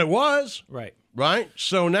 But it was. Right. Right?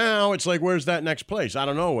 So now it's like, where's that next place? I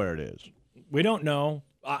don't know where it is. We don't know.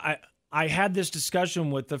 I had this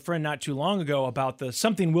discussion with a friend not too long ago about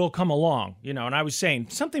something will come along, and I was saying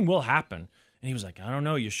something will happen. And he was like, I don't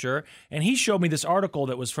know, you sure? And he showed me this article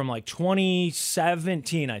that was from like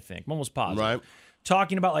 2017, I think. I'm almost positive. Right.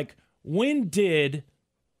 Talking about like, when did,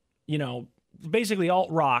 basically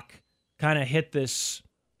alt-rock kind of hit this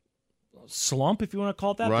slump, if you want to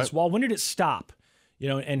call it that, this wall. When did it stop,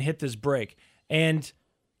 and hit this break? And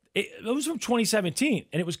it was from 2017,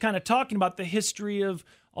 and it was kind of talking about the history of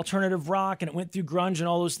alternative rock, and it went through grunge and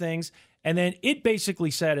all those things. And then it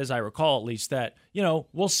basically said, as I recall at least, that,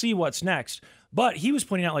 we'll see what's next. But he was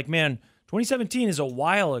pointing out, like, man, 2017 is a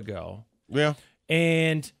while ago. Yeah.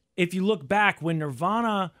 And if you look back, when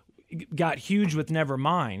Nirvana got huge with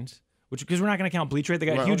Nevermind, because we're not going to count Bleach Rate, they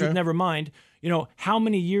got huge with Nevermind, how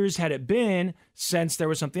many years had it been since there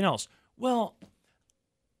was something else? Well,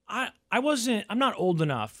 I'm not old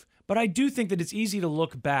enough, but I do think that it's easy to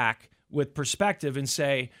look back with perspective and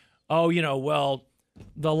say,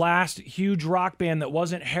 the last huge rock band that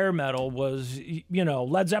wasn't hair metal was,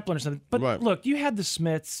 Led Zeppelin or something. But look, you had the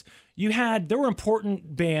Smiths. There were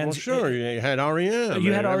important bands. Well, sure. You had R.E.M.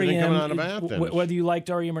 You had R.E.M. coming out of Athens. Whether you liked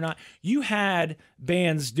R.E.M. or not. You had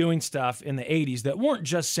bands doing stuff in the 80s that weren't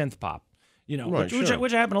just synth pop,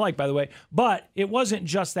 which I happen to like, by the way. But it wasn't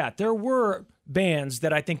just that. There were bands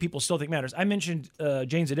that I think people still think matters. I mentioned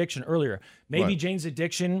Jane's Addiction earlier. Maybe Jane's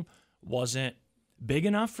Addiction wasn't big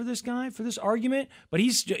enough for this guy, for this argument. But he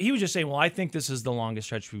was just saying, well, I think this is the longest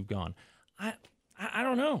stretch we've gone. I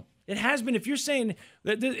don't know. It has been. If you're saying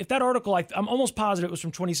that, if that article, I'm almost positive it was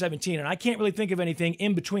from 2017, and I can't really think of anything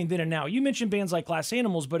in between then and now. You mentioned bands like Glass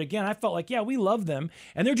Animals, but again, I felt like, yeah, we love them,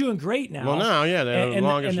 and they're doing great now. Well, now, yeah, they're the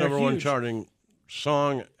longest they're number one huge. charting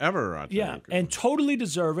song ever, I think. Yeah, and totally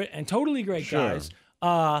deserve it, and totally great guys.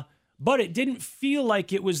 But it didn't feel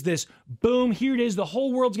like it was this, boom, here it is, the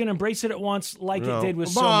whole world's going to embrace it at once like it did with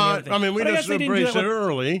so many other things. I mean, we just embraced it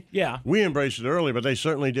early. Yeah. We embraced it early, but they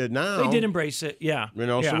certainly did now. They did embrace it, yeah.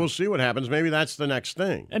 So we'll see what happens. Maybe that's the next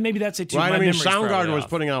thing. And maybe that's it, too. Right? I mean, Soundgarden was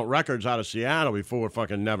putting out records out of Seattle before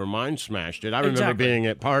fucking Nevermind smashed it. I remember being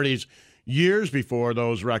at parties years before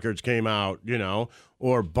those records came out,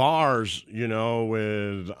 or bars,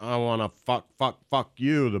 with I Wanna Fuck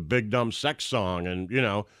You, the Big Dumb Sex song,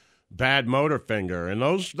 and, Bad Motorfinger, and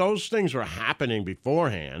those things were happening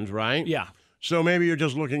beforehand, right? Yeah. So maybe you're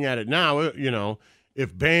just looking at it now,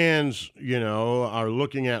 if bands, are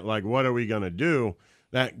looking at, like, what are we going to do,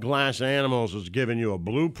 that Glass Animals is giving you a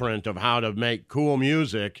blueprint of how to make cool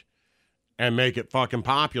music and make it fucking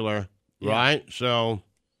popular, right? So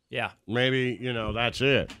maybe, that's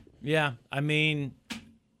it. Yeah, I mean,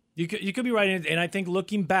 you could be right, and I think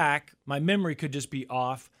looking back, my memory could just be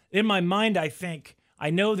off. In my mind, I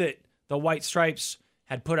know that the White Stripes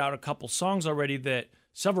had put out a couple songs already that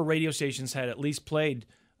several radio stations had at least played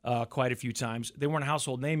quite a few times. They weren't a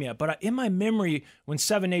household name yet. But in my memory, when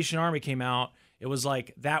Seven Nation Army came out, it was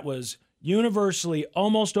like that was universally,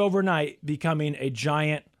 almost overnight, becoming a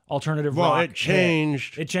giant alternative rock. Well, it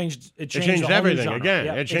changed. It changed everything again.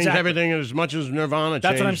 It changed everything as much as Nirvana changed.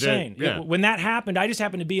 That's what I'm saying. Yeah. When that happened, I just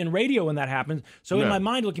happened to be in radio when that happened. So in my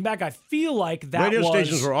mind, looking back, I feel like that radio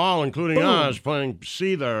stations were all, including us, playing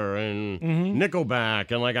Seether and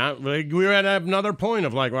Nickelback, and we were at another point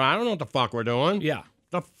of like, well, I don't know what the fuck we're doing. Yeah.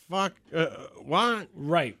 The fuck? What?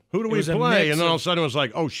 Right. Who do we play? And then all of a sudden it was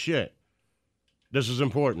like, oh shit, this is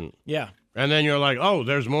important. Yeah. And then you're like, oh,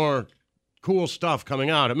 there's more cool stuff coming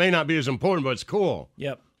out. It may not be as important, but it's cool.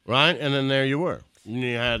 Yep. Right? And then there you were. And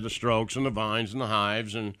you had the Strokes and the Vines and the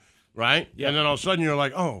Hives, and right? Yep. And then all of a sudden you're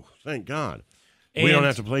like, oh, thank God. We don't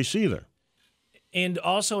have to play Seether. And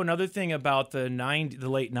also another thing about the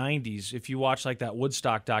late 90s, if you watch like that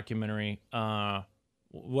Woodstock documentary,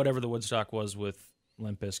 whatever the Woodstock was with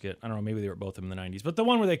Limp Bizkit, I don't know, maybe they were both of them in the 90s, but the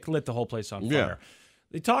one where they lit the whole place on fire. Yeah.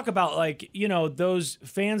 They talk about, like, those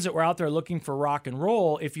fans that were out there looking for rock and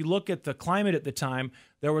roll. If you look at the climate at the time,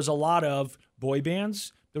 there was a lot of boy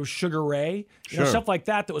bands. There was Sugar Ray, stuff like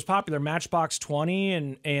that was popular. Matchbox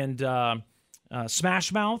 20 and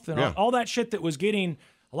Smash Mouth and all that shit that was getting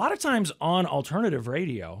a lot of times on alternative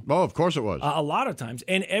radio. Oh, of course it was. A lot of times.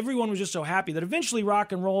 And everyone was just so happy that eventually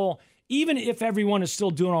rock and roll, even if everyone is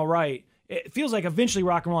still doing all right, it feels like eventually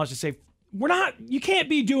rock and roll has to say, you can't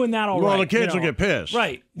be doing that all right. Well, the kids will get pissed.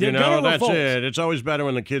 Right. That's it. It's always better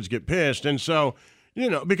when the kids get pissed. And so,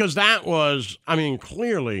 because that was,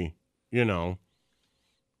 clearly,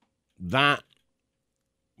 that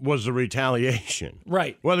was the retaliation.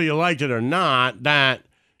 Right. Whether you liked it or not, that,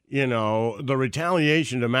 the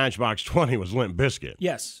retaliation to Matchbox 20 was Limp Bizkit.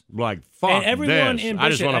 Yes. Like, fuck and everyone this. In I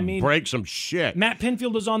just Bizkit, want to break some shit. Matt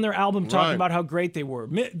Pinfield was on their album talking about how great they were.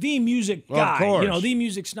 The music guy, of course. The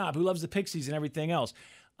music snob who loves the Pixies and everything else.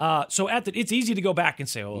 So it's easy to go back and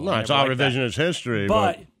say, no, it's all revisionist history.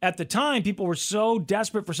 But at the time, people were so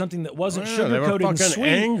desperate for something that wasn't sugar-coated they were and fucking sweet.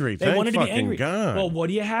 angry. They wanted to be fucking angry. God. Well, what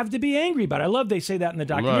do you have to be angry about? I love they say that in the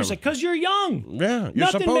documentary. It's like, because you're young. Yeah, you're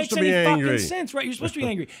Nothing supposed makes to be any angry. fucking sense, right? You're supposed to be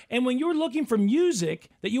angry. And when you're looking for music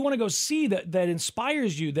that you want to go see that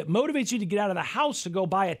inspires you, that motivates you to get out of the house to go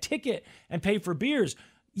buy a ticket and pay for beers,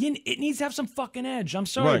 it needs to have some fucking edge. I'm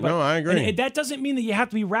sorry. Right, but, no, I agree. And that doesn't mean that you have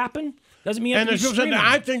to be rapping. Doesn't mean you have to be screaming.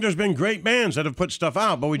 I think there's been great bands that have put stuff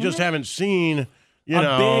out, but we just haven't seen,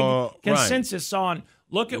 a big consensus on,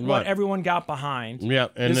 look at what everyone got behind. Yeah,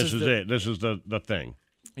 and this is it. This is the thing.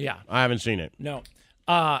 Yeah. I haven't seen it. No.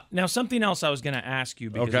 Now, something else I was going to ask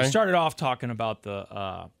you, because we started off talking about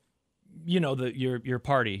the, your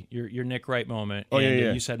party, your Nick Wright moment. Oh, and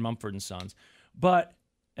yeah. You said Mumford & Sons.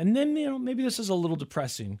 And then, maybe this is a little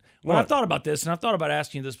depressing. When I've thought about this, and I've thought about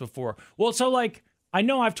asking you this before. Well, so, I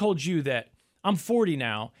know I've told you that I'm 40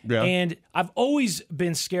 now, and I've always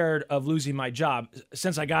been scared of losing my job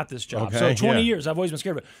since I got this job. Okay, so 20 years, I've always been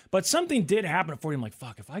scared of it. But something did happen at 40. I'm like,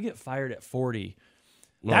 fuck, if I get fired at 40,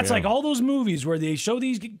 that's like all those movies where they show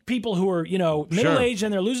these people who are, middle-aged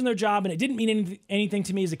and they're losing their job, and it didn't mean anything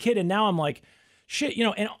to me as a kid. And now I'm like, shit,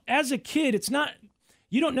 and as a kid, it's not...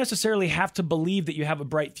 you don't necessarily have to believe that you have a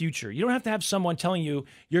bright future. You don't have to have someone telling you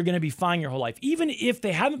you're going to be fine your whole life. Even if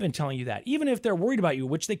they haven't been telling you that, even if they're worried about you,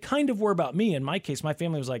 which they kind of were about me. In my case, my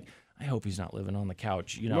family was like, I hope he's not living on the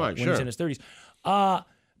couch, when he's in his 30s.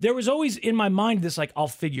 There was always in my mind this like, I'll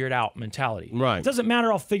figure it out mentality. Right. It doesn't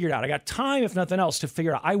matter, I'll figure it out. I got time, if nothing else, to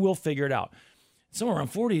figure it out. I will figure it out. Somewhere around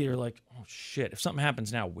 40, you're like, oh shit, if something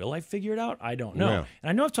happens now, will I figure it out? I don't know. Yeah. And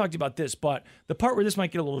I know I've talked about this, but the part where this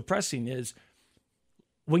might get a little depressing is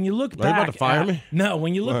when you look Are you back. about to fire me? No,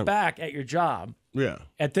 when you look back at your job, Yeah.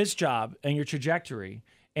 at this job and your trajectory,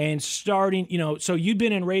 and starting, so you'd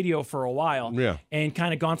been in radio for a while, Yeah. and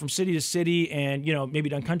kind of gone from city to city, and maybe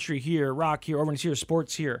done country here, rock here, over here,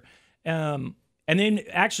 sports here, and then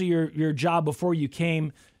actually your job before you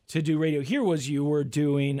came to do radio here was you were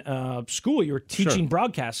doing school, you were teaching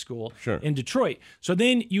broadcast school in Detroit. So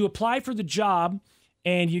then you apply for the job,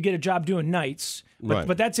 and you get a job doing nights.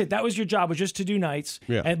 But that's it. That was your job, was just to do nights.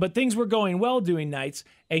 Yeah. But things were going well doing nights,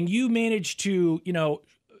 and you managed to,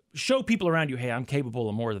 show people around you, hey, I'm capable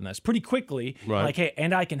of more than this pretty quickly. Right. Like, hey,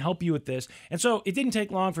 and I can help you with this. And so it didn't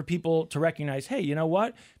take long for people to recognize, hey, you know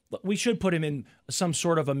what? We should put him in some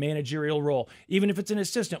sort of a managerial role. Even if it's an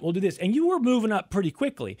assistant, we'll do this. And you were moving up pretty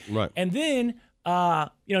quickly. Right. And then,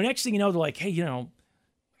 next thing you know, they're like, hey,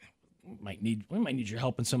 we might need your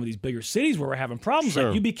help in some of these bigger cities where we're having problems. Sure.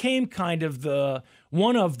 Like, you became kind of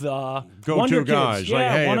one of the go-to guys. kids. Like,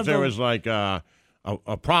 Yeah, hey, one if of there the- was like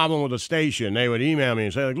a problem with a station, they would email me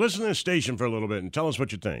and say, like, listen to this station for a little bit and tell us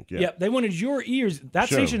what you think. Yeah, they wanted your ears. That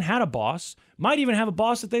Sure. station had a boss, might even have a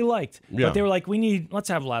boss that they liked. Yeah. But they were like, let's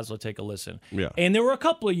have Laszlo take a listen. Yeah. And there were a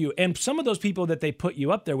couple of you, and some of those people that they put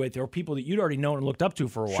you up there with, there were people that you'd already known and looked up to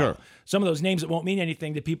for a while. Sure. Some of those names that won't mean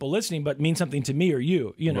anything to people listening, but mean something to me or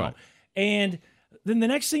you, Right. And then the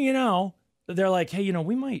next thing you know, they're like, hey,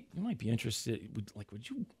 we might be interested. Would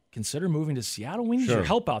you consider moving to Seattle? We need Sure. your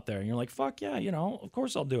help out there. And you're like, fuck yeah, of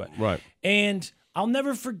course I'll do it. Right. And I'll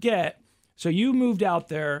never forget. So you moved out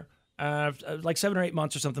there like 7 or 8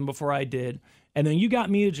 months or something before I did. And then you got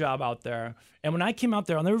me a job out there. And when I came out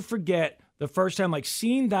there, I'll never forget the first time, like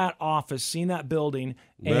seeing that office, seeing that building,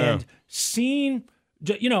 and seeing,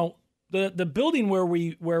 the building where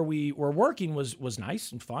we were working was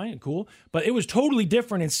nice and fine and cool, but it was totally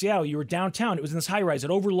different in Seattle. You were downtown. It was in this high rise. It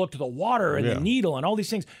overlooked the water and the Needle and all these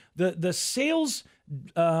things. The sales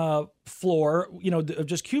floor, of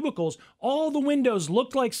just cubicles, all the windows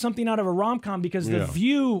looked like something out of a rom-com because the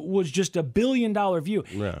view was just $1 billion view.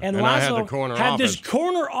 Yeah. And I had Laszlo the corner had office. this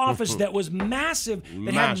corner office that was massive,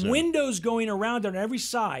 that had windows going around on every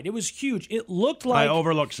side. It was huge. It looked like I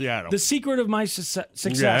overlooked Seattle. the secret of my success.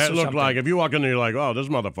 Yeah, it or looked something. like if you walk in there, you're like, oh, this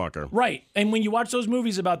motherfucker. Right. And when you watch those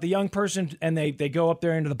movies about the young person and they go up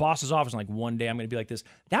there into the boss's office and like, one day I'm going to be like this,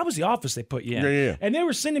 that was the office they put you in. Yeah. And they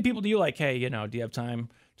were sending people to you like, hey, do you have time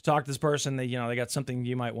to talk to this person? They got something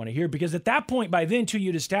you might want to hear. Because at that point, by then, too,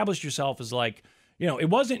 you'd established yourself as like, it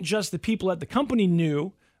wasn't just the people at the company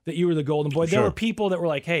knew that you were the golden boy. There Sure. were people that were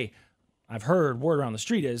like, hey, I've heard word around the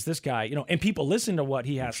street is this guy, and people listen to what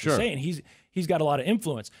he has to say, and he's got a lot of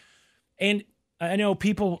influence. And I know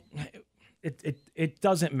people, it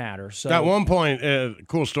doesn't matter. So At one point,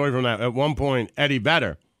 cool story from that. At one point, Eddie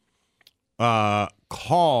Vedder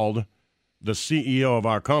called the CEO of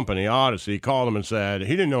our company, Odyssey, called him and said, he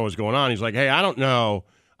didn't know what was going on. He's like, hey, I don't know.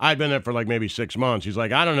 I'd been there for like maybe 6 months. He's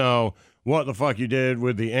like, I don't know what the fuck you did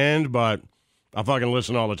with the end, but I fucking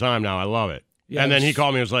listen all the time now. I love it. Yeah, and then he it's-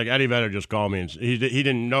 called me and was like, Eddie Vedder just called me. And he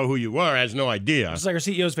didn't know who you were, has no idea. It's like our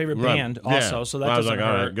CEO's favorite Right. band Yeah. also, so that I was doesn't like,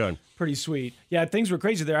 all hurt. right, good. Pretty sweet. Yeah, things were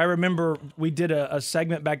crazy there. I remember we did a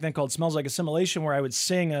segment back then called Smells Like Assimilation where I would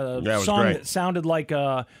sing a it was song great. that sounded like it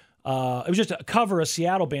was just a cover of a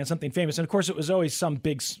Seattle band, something famous. And of course, it was always some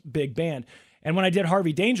big band. And when I did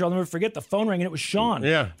Harvey Danger, I'll never forget the phone rang and it was Sean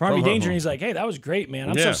Yeah, from Harvey from- Danger. And he's like, hey, that was great, man.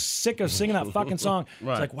 I'm so Yeah. sick of singing that fucking song.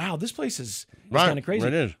 Right. It's like, wow, this place is Right, kind of crazy.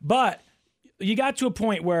 it is. But you got to a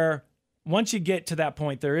point where once you get to that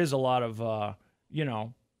point, there is a lot of,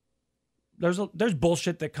 there's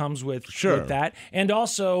bullshit that comes with that. And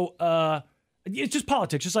also, it's just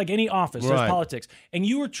politics, just like any office. There's Right. politics. And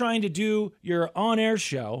you were trying to do your on-air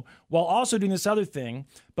show while also doing this other thing.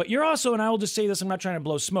 But you're also, and I will just say this, I'm not trying to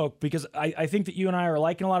blow smoke, because I think that you and I are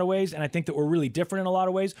alike in a lot of ways, and I think that we're really different in a lot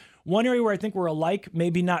of ways. One area where I think we're alike,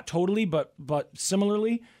 maybe not totally, but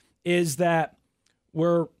similarly, is that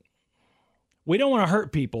we don't want to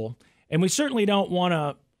hurt people, and we certainly don't want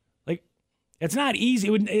to, like, It's not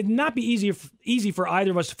easy. It'd not be easy for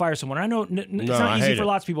either of us to fire someone. I know it's not easy for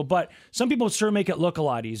lots of people, but some people sure make it look a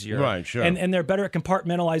lot easier. Right, sure. And they're better at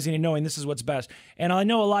compartmentalizing and knowing this is what's best. And I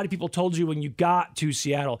know a lot of people told you when you got to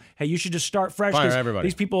Seattle, hey, you should just start fresh because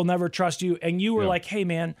these people will never trust you. And you were like, hey,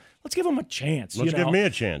 man, let's give them a chance. Let's give me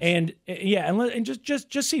a chance. And and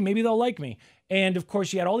just see. Maybe they'll like me. And of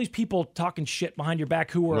course, you had all these people talking shit behind your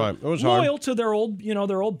back who were loyal to their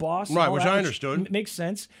old boss. Right, which I understood. Makes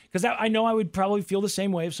sense because I know I would probably feel the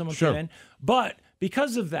same way if someone came in. But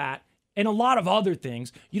because of that and a lot of other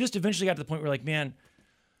things, you just eventually got to the point where like, man,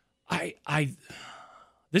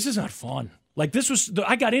 this is not fun. Like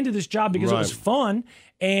I got into this job because it was fun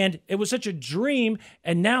and it was such a dream.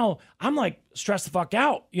 And now I'm like stressed the fuck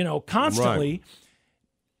out, constantly. Right.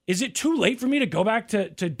 Is it too late for me to go back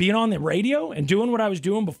to being on the radio and doing what I was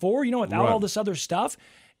doing before, without all this other stuff?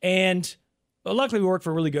 And luckily we worked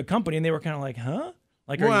for a really good company and they were kind of like, huh?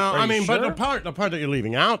 Like, are you sure? But the part that you're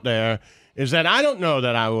leaving out there is that I don't know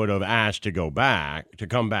that I would have asked to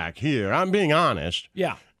come back here. I'm being honest.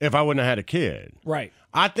 Yeah. If I wouldn't have had a kid. Right.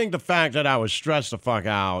 I think the fact that I was stressed the fuck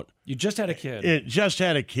out. You just had a kid. It just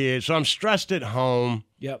had a kid. So I'm stressed at home.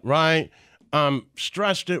 Yep. Right? I'm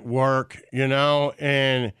stressed at work, and,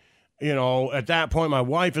 at that point, my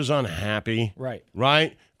wife is unhappy. Right.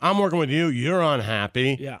 Right? I'm working with you. You're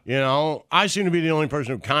unhappy. Yeah. I seem to be the only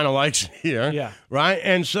person who kind of likes it here. Yeah. Right?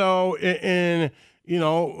 And so,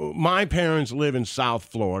 my parents live in South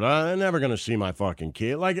Florida. They're never going to see my fucking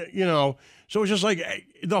kid. So it's just like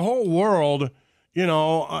the whole world,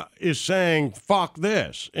 is saying, fuck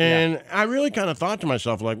this. And I really kind of thought to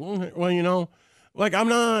myself, like, well, I'm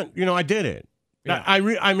not, I did it. Yeah. I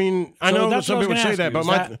know that some people say that, but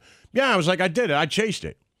I was like, I did it. I chased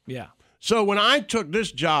it. Yeah. So when I took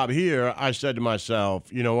this job here, I said to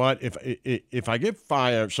myself, you know what? If I get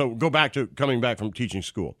fired, so go back to coming back from teaching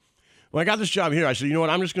school. When I got this job here, I said, you know what?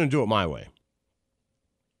 I'm just going to do it my way.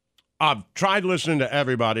 I've tried listening to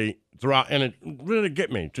everybody throughout, and it really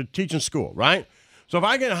get me to teaching school, right? So if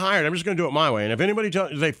I get hired, I'm just going to do it my way. And if anybody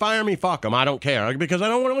they fire me, fuck them. I don't care because I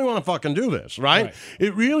don't really want to fucking do this, right?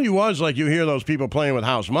 It really was like you hear those people playing with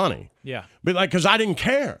house money. Yeah. But because I didn't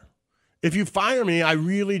care. If you fire me, I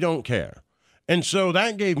really don't care. And so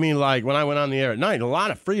that gave me, like, when I went on the air at night, a lot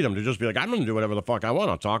of freedom to just be like, I'm going to do whatever the fuck I want.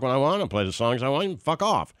 I'll talk when I want. I'll play the songs I want. And fuck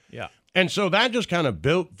off. Yeah. And so that just kind of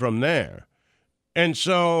built from there. And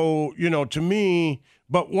so, to me,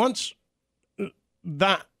 but once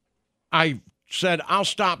that I said, I'll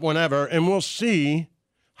stop whenever, and we'll see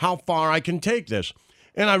how far I can take this.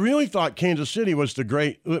 And I really thought Kansas City was the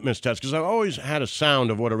great litmus test because I've always had a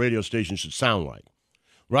sound of what a radio station should sound like,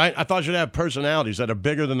 right? I thought it should have personalities that are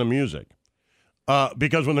bigger than the music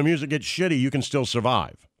because when the music gets shitty, you can still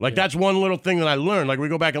survive. That's one little thing that I learned. Like, we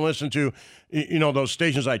go back and listen to, those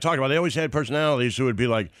stations I talked about. They always had personalities who would be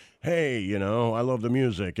like, hey, I love the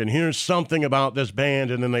music, and here's something about this band,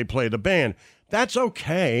 and then they play the band. That's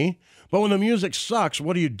okay. But when the music sucks,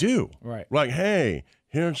 what do? Right. Like, hey,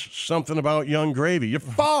 here's something about Young Gravy. You're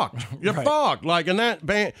fucked. You're fucked. Like, in that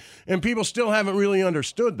band, and people still haven't really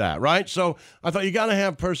understood that, right? So I thought you got to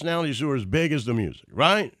have personalities who are as big as the music,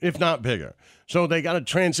 right? If not bigger. So they got to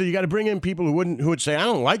transit. You got to bring in people who would say, I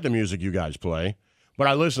don't like the music you guys play, but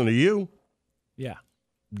I listen to you. Yeah.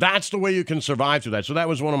 That's the way you can survive through that. So that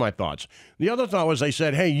was one of my thoughts. The other thought was they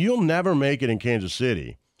said, hey, you'll never make it in Kansas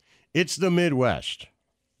City. It's the Midwest.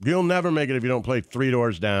 You'll never make it if you don't play Three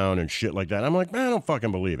Doors Down and shit like that. I'm like, man, I don't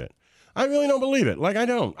fucking believe it. I really don't believe it. Like, I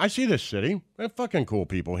don't. I see this city. They're fucking cool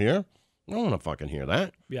people here. I don't want to fucking hear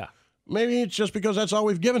that. Yeah. Maybe it's just because that's all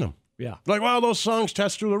we've given them. Yeah. Like, wow, those songs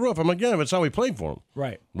test through the roof. I'm like, yeah, that's how we played for them.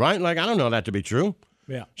 Right. Right? Like, I don't know that to be true.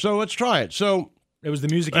 Yeah. So let's try it. So it was the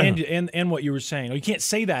music and what you were saying. You can't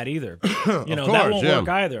say that either. That won't work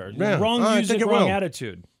either. Yeah. Wrong music, wrong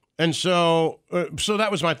attitude. And so that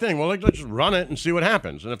was my thing. Well, let's just run it and see what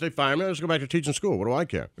happens. And if they fire me, let's go back to teaching school. What do I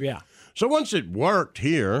care? Yeah. So once it worked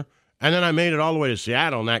here, and then I made it all the way to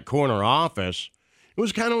Seattle in that corner office, it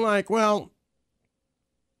was kind of like, well,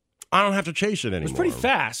 I don't have to chase it anymore. It was pretty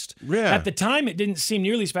fast. Yeah. At the time, it didn't seem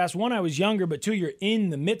nearly as fast. One, I was younger, but two, you're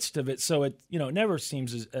in the midst of it, so it it never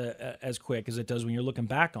seems as quick as it does when you're looking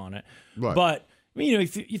back on it. Right. But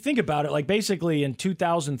if you think about it, like basically in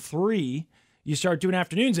 2003. You start doing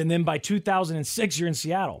afternoons, and then by 2006, you're in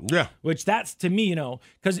Seattle. Yeah. Which that's, to me,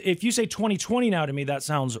 because if you say 2020 now to me, that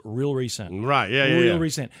sounds real recent. Right, yeah. Real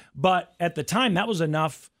recent. But at the time, that was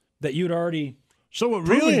enough that you'd already So what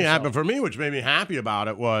really happened for me, which made me happy about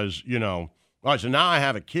it, was, all right, so now I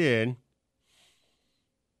have a kid.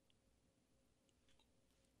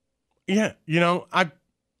 Yeah, I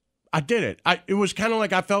did it. It was kind of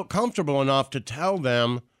like I felt comfortable enough to tell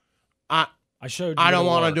them I showed you. I don't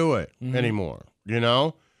want to to do it anymore, you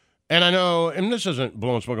know? And I know, and this isn't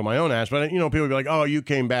blowing smoke on my own ass, but, you know, people be like, oh, you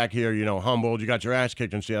came back here, you know, humbled, you got your ass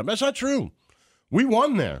kicked in Seattle. That's not true. We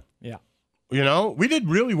won there. Yeah. You know, we did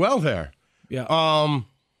really well there. Yeah.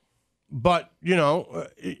 But, you know,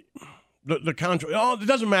 the contract, it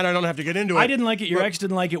doesn't matter. I don't have to get into it. I didn't like it. Your ex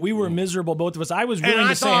didn't like it. We were miserable, both of us. I was willing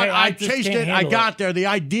to say, hey, I just chased can't it. I handle got there. The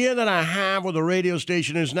idea that I have with a radio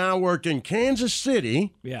station is now worked in Kansas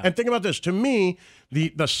City. Yeah. And think about this. To me,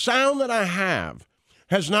 the sound that I have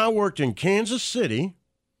has now worked in Kansas City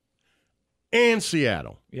and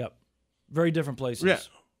Seattle. Yep. Very different places. Yeah.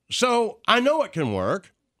 So I know it can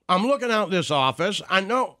work. I'm looking out this office. I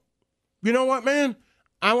know. You know what, man?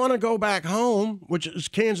 I want to go back home, which is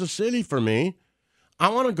Kansas City for me. I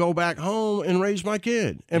want to go back home and raise my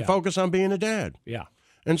kid and focus on being a dad. Yeah.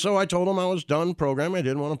 And so I told him I was done programming. I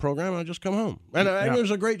didn't want to program. I just come home. And it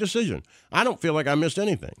was a great decision. I don't feel like I missed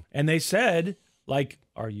anything. And they said, like,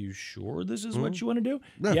 are you sure this is what you want to do?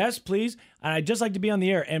 Yeah. Yes, please. And I'd just like to be on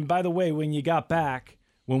the air. And by the way, when we got back,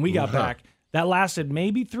 that lasted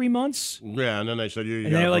maybe 3 months. Yeah, and then they said,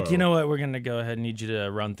 and they're like, you know what, we're going to go ahead and need you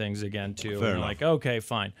to run things again, too. Fair and enough. like, okay,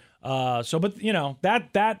 fine. But, you know,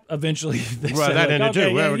 that eventually, they Right, said, that like, ended okay,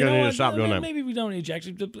 too. yeah, We're you going know to need what, to stop doing that. Maybe we don't need you.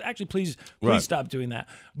 Actually, please Right. stop doing that.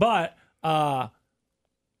 But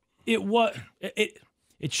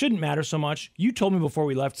it shouldn't matter so much. You told me before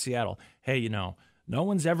we left Seattle, hey, you know, no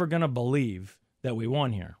one's ever going to believe that we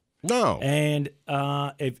won here. No. And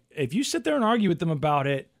if you sit there and argue with them about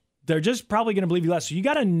it, they're just probably going to believe you less. So you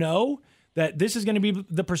got to know that this is going to be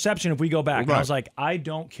the perception if we go back. And I was like, I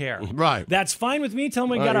don't care. Right. That's fine with me. Tell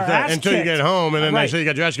them we got our ass Until you kicked. get home, and then they say you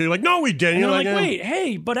got your ass kicked. You're like, no, we didn't. And You're I'm like, eh. wait,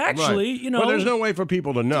 hey, but actually, Right. you know. Well, there's no way for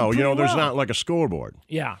people to know. You know, there's not like a scoreboard.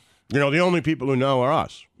 Yeah. You know, the only people who know are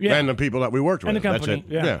us. Yeah. And the people that we worked with. And the company.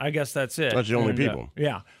 That's it. Yeah, I guess that's it. That's the only And, people.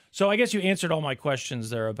 Yeah. So I guess you answered all my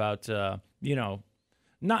questions there about, you know,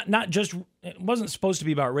 not just, it wasn't supposed to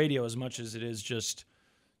be about radio as much as it is just,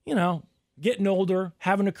 you know, getting older,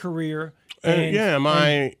 having a career. And,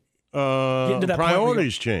 my getting to that point where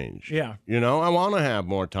priorities change. Yeah. You know, I want to have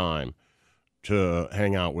more time to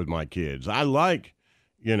hang out with my kids. I like,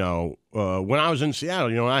 you know, when I was in Seattle,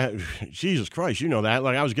 you know, Jesus Christ, you know that.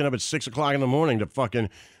 Like, I was getting up at 6 o'clock in the morning to fucking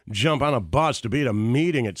jump on a bus to be at a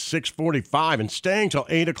meeting at 6:45 and staying till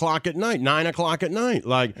 8 o'clock at night, 9 o'clock at night.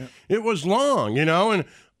 Like, it was long, you know, and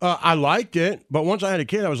I liked it. But once I had a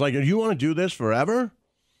kid, I was like, do you want to do this forever?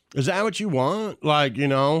 Is that what you want? Like, you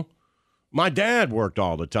know, my dad worked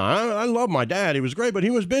all the time. I love my dad. He was great, but he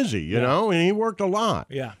was busy, you know, and he worked a lot.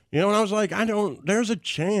 Yeah. You know, and I was like, there's a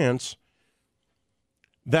chance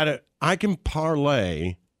that I can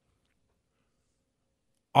parlay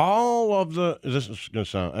all of this is going to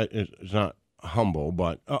sound, it's not humble,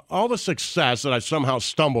 but all the success that I somehow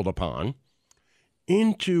stumbled upon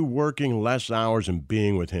into working less hours and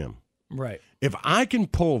being with him. Right. If I can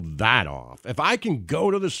pull that off, if I can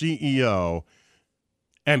go to the CEO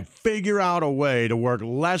and figure out a way to work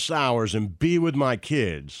less hours and be with my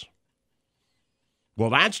kids, well,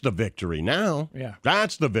 that's the victory now. Yeah.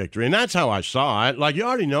 That's the victory. And that's how I saw it. Like, you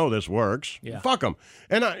already know this works. Yeah. Fuck them.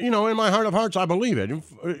 And, you know, in my heart of hearts, I believe it.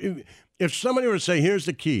 If somebody were to say, here's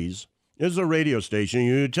the keys, here's the radio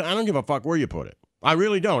station, I don't give a fuck where you put it. I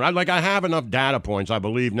really don't. I have enough data points, I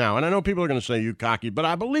believe now. And I know people are going to say you cocky, but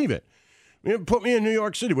I believe it. Put me in New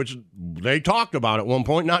York City, which they talked about at one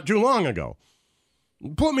point not too long ago.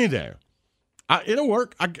 Put me there. It'll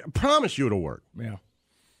work. I promise you it'll work. Yeah.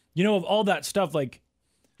 You know, of all that stuff, like,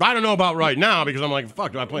 I don't know about right now because I'm like,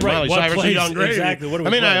 fuck, do I play Right, Miley what Cyrus plays- Young Gravy? exactly, what do we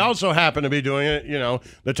I mean, I play? also happen to be doing it, you know,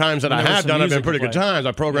 the times that I there was have some done have been music pretty to good play. times.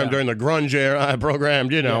 I programmed Yeah. during the grunge era. I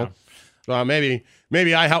programmed, you know.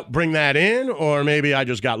 Maybe I helped bring that in, or maybe I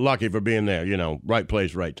just got lucky for being there, you know, right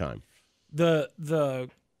place, right time. The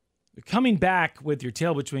coming back with your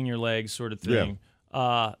tail between your legs sort of thing.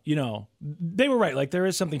 You know, they were right. Like, there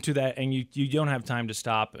is something to that, and you don't have time to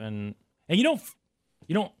stop, and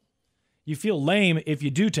you feel lame if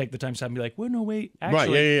you do take the time to stop and be like, well, no, wait,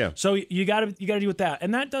 actually. Right, yeah. So you gotta deal with that,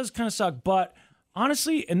 and that does kind of suck. But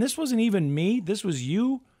honestly, and this wasn't even me, this was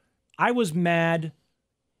you. I was mad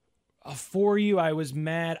for you. I was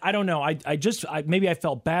mad. I don't know. Maybe I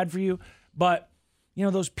felt bad for you, but you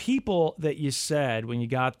know, those people that you said when you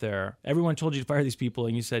got there, everyone told you to fire these people,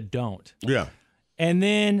 and you said don't. Yeah. And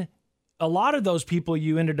then a lot of those people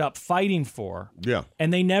you ended up fighting for. Yeah.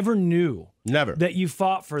 And they never knew Never. that you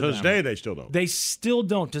fought for To them. this day, they still don't. They still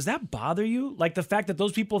don't. Does that bother you? Like, the fact that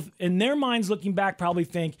those people, in their minds looking back, probably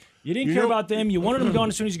think you didn't care about them. You wanted them gone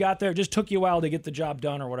as soon as you got there. It just took you a while to get the job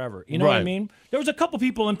done or whatever. You know what I Right. mean? There was a couple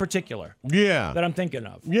people in particular Yeah. that I'm thinking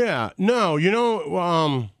of. Yeah. No, you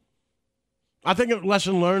know, I think a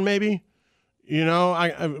lesson learned, maybe. You know,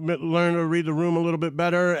 I learned to read the room a little bit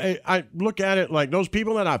better. I look at it like those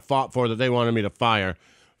people that I fought for that they wanted me to fire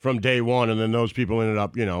from day one, and then those people ended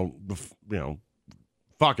up,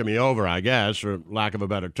 fucking me over, I guess, for lack of a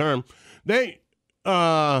better term. They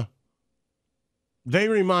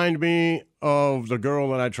remind me of the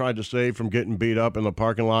girl that I tried to save from getting beat up in the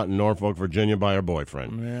parking lot in Norfolk, Virginia by her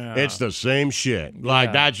boyfriend. Yeah. It's the same shit.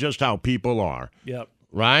 Like, that's just how people are. Yep.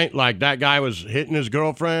 Right? Like, that guy was hitting his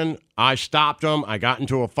girlfriend. I stopped him. I got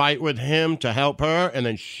into a fight with him to help her, and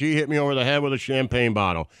then she hit me over the head with a champagne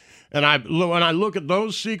bottle. And when I look at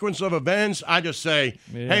those sequence of events, I just say,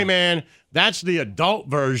 hey, man, that's the adult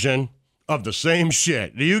version of the same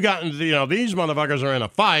shit. These motherfuckers are in a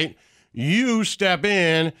fight. You step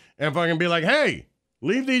in and fucking be like, hey,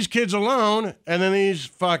 leave these kids alone. And then these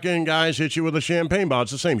fucking guys hit you with a champagne bottle.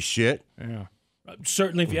 It's the same shit. Yeah.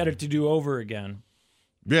 Certainly if you had it to do over again.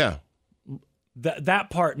 Yeah. That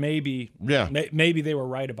part maybe they were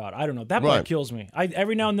right about. I don't know. That part kills me.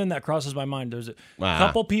 Every now and then that crosses my mind. There's a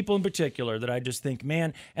couple people in particular that I just think,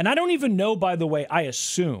 man, and I don't even know, by the way, I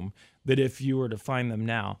assume that if you were to find them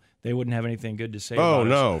now, they wouldn't have anything good to say about Oh,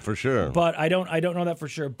 no, for sure. But I don't know that for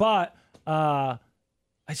sure. But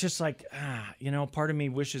it's just like, part of me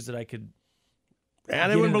wishes that I could. Yeah,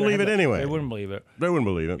 they wouldn't believe it anyway. They wouldn't believe it. They wouldn't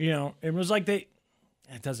believe it. It was like it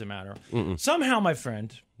doesn't matter. Somehow, my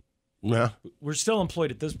friend, we're still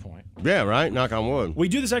employed at this point. Yeah, right? Knock on wood. We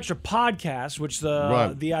do this extra podcast, which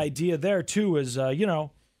the idea there, too, is,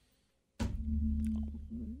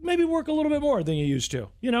 maybe work a little bit more than you used to.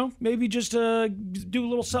 Maybe just do a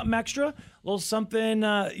little something extra, a little something,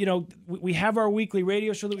 we have our weekly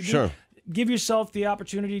radio show that we do. Give yourself the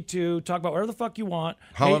opportunity to talk about whatever the fuck you want.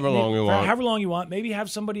 However long you want. Maybe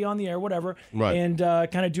have somebody on the air, whatever. Right. And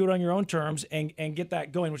kind of do it on your own terms and get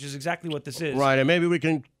that going, which is exactly what this is. Right. And maybe we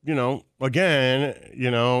can,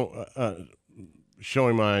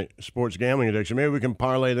 showing my sports gambling addiction, maybe we can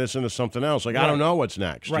parlay this into something else. Like, I don't know what's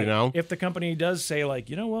next, If the company does say, like,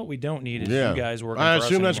 you know what, we don't need is you guys working for us I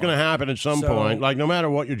assume that's going to happen at some point. Like, no matter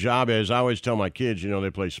what your job is, I always tell my kids, they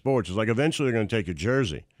play sports. It's like, eventually they're going to take your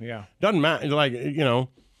jersey. Yeah. Doesn't matter. Like,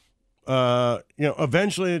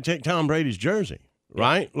 eventually they take Tom Brady's jersey.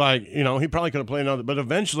 Right? Like, he probably could have played another, but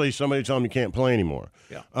eventually somebody tell him you can't play anymore.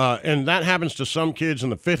 Yeah. And that happens to some kids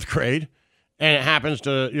in the 5th grade. And it happens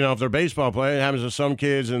to, if they're baseball players, it happens to some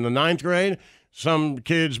kids in the 9th grade, some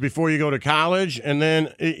kids before you go to college, and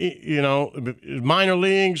then, minor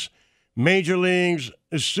leagues, major leagues,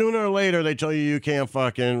 sooner or later they tell you can't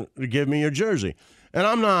fucking give me your jersey. And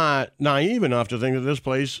I'm not naive enough to think that this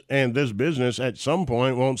place and this business at some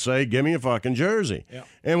point won't say, give me a fucking jersey. Yeah.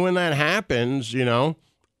 And when that happens,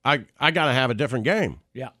 I got to have a different game.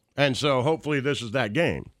 Yeah. And so hopefully this is that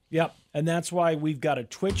game. Yep. And that's why we've got a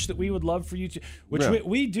Twitch that we would love for you to, which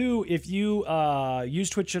we do if you use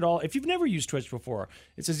Twitch at all. If you've never used Twitch before,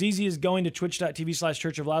 it's as easy as going to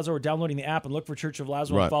twitch.tv/Church of Lazlo or downloading the app and look for Church of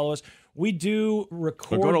Lazlo and follow us. We do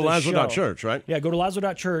record go to the Lazlo.church, right? Yeah, go to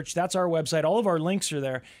Lazlo.church. That's our website. All of our links are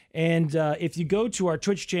there. And if you go to our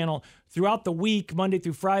Twitch channel throughout the week, Monday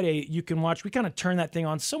through Friday, you can watch. We kind of turn that thing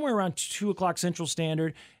on somewhere around 2 o'clock Central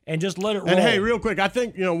Standard and just let it roll. And hey, real quick, I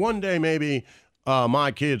think, one day maybe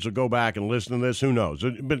my kids will go back and listen to this. Who knows?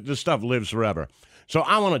 But this stuff lives forever. So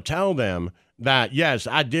I want to tell them that, yes,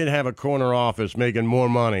 I did have a corner office making more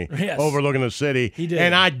money overlooking the city. He did.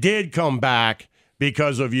 And I did come back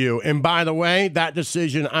because of you. And by the way, that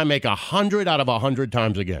decision I make 100 out of 100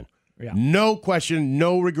 times again. Yeah. No question,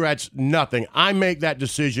 no regrets, nothing. I make that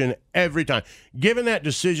decision every time. Given that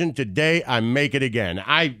decision today, I make it again.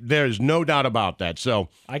 There's no doubt about that. So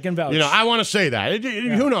I can vouch. I want to say that.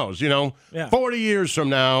 Who knows? 40 years from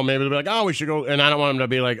now, maybe they'll be like, oh, we should go. And I don't want them to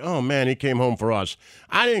be like, oh, man, he came home for us.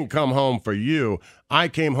 I didn't come home for you. I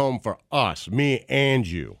came home for us, me and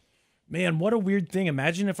you. Man, what a weird thing.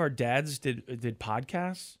 Imagine if our dads did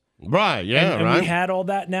podcasts. Right, yeah, and right. we had all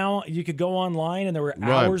that now. You could go online, and there were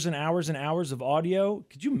hours and hours and hours of audio.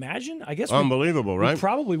 Could you imagine? I guess unbelievable, right? We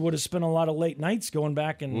probably would have spent a lot of late nights going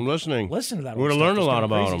back and listen to that. We would have learned a lot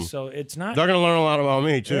about them. So it's not. They're going to learn a lot about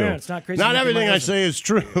me too. Yeah, it's not crazy. Not everything I say is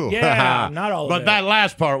true. Yeah, not all of it. But that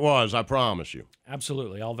last part was, I promise you.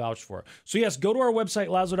 Absolutely, I'll vouch for it. So yes, go to our website,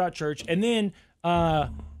 Lazlo.church, and then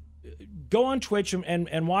go on Twitch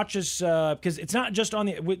and watch us, because it's not just on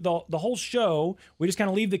the whole show. We just kind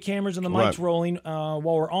of leave the cameras and the mics rolling while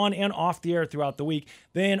we're on and off the air throughout the week.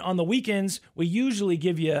 Then on the weekends, we usually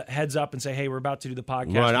give you a heads up and say, hey, we're about to do the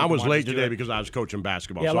podcast. Right, I was late today because I was coaching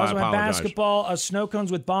basketball, so I apologize. Basketball, snow cones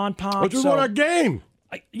with Bon Pop. But you won our game.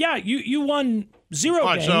 Yeah, you won 0 All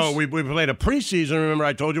right, games. so we played a preseason. Remember,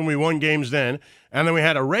 I told you we won games then. And then we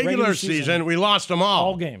had a regular season. We lost them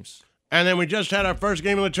all games. And then we just had our first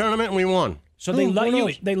game of the tournament, and we won. So they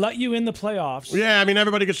let you in the playoffs. Yeah, I mean,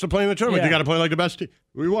 everybody gets to play in the tournament. Yeah. You got to play like the best team.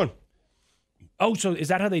 We won. Oh, so is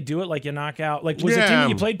that how they do it? Like you knock out? Like was the team that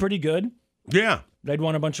you played pretty good? Yeah. They'd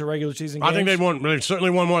won a bunch of regular season games? I think they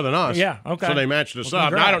certainly won more than us. Yeah, okay. So they matched us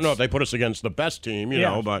up. Now, I don't know if they put us against the best team, you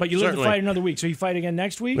know, but you live to certainly. fight another week. So you fight again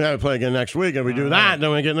next week? Yeah, we play again next week. And we do that,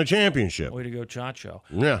 then we get in the championship. Way to go, Chacho.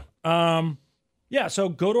 Yeah. Yeah, so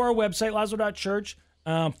go to our website, Lazlo.church.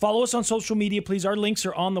 Follow us on social media, please. Our links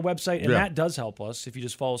are on the website, and that does help us if you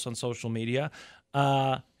just follow us on social media.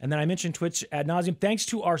 And then I mentioned Twitch ad nauseum. Thanks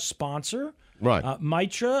to our sponsor,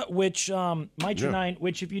 Mitra, Mitra 9,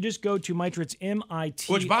 which if you just go to Mitra, it's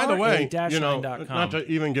MITRA-9.com. Which, by the way, not to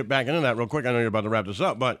even get back into that real quick, I know you're about to wrap this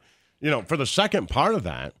up, but, for the second part of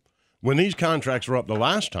that, when these contracts were up the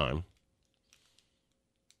last time,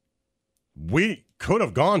 we could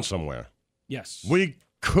have gone somewhere. Yes. We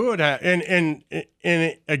could have, and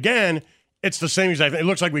again, it's the same exact thing. It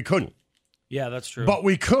looks like we couldn't. Yeah, that's true. But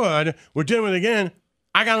we could. We're doing it again.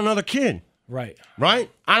 I got another kid. Right. I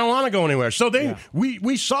don't want to go anywhere. So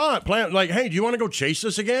we saw it plan like, hey, do you want to go chase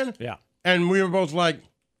this again? Yeah. And we were both like,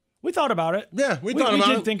 we thought about it. Yeah, we thought about it.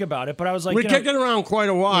 We did think about it, but I was like, we kicked it around quite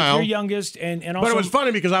a while. You're youngest, and also. But it was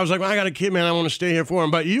funny because I was like, well, I got a kid, man. I want to stay here for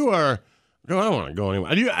him. But you are. I don't want to go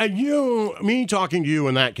anywhere. Me talking to you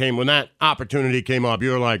when that opportunity came up,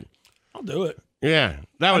 you were like, I'll do it. Yeah,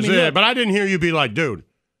 that was it. Look, but I didn't hear you be like, dude,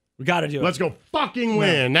 we got to do it. Let's go fucking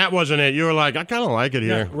win. No. That wasn't it. You were like, I kind of like it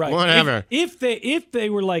here. No, right. Whatever. If they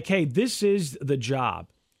were like, hey, this is the job.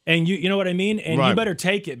 And you know what I mean? And you better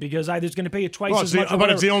take it because there's going to pay you twice as much. But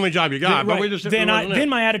it's the only job you got. Right. But we just then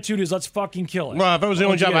my attitude is let's fucking kill it. Well, if it was the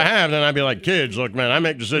only job I have, then I'd be like, kids, look, man, I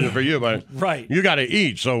make decisions for you, but you got to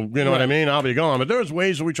eat. So, you know what I mean? I'll be gone. But there's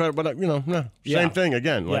ways that we try, but, same thing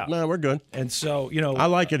again. Like, no, we're good. And so, I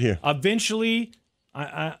like it here. Eventually,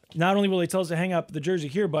 I not only will they tell us to hang up the jersey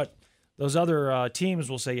here, but those other teams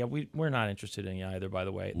will say, we're not interested in you either, by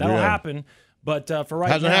the way. That'll happen. But for right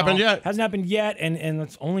now, hasn't happened yet, and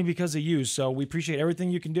it's only because of you. So we appreciate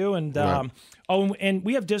everything you can do, and and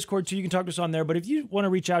we have Discord too. You can talk to us on there. But if you want to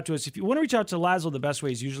reach out to us, if you want to reach out to Lazlo, the best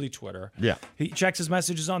way is usually Twitter. Yeah, he checks his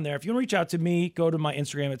messages on there. If you want to reach out to me, go to my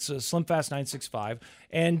Instagram. It's SlimFast965,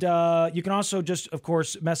 and you can also just, of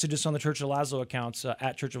course, message us on the Church of Lazlo accounts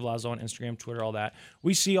at Church of Lazlo on Instagram, Twitter, all that.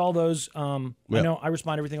 We see all those. I know I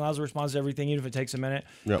respond to everything. Lazlo responds to everything, even if it takes a minute.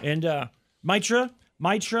 Yep. And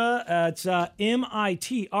Mitra, it's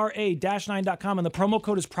MITRA-9.com, and the promo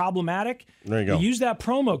code is problematic. There you go. You use that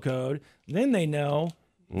promo code, then they know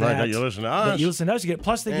that you listen to us.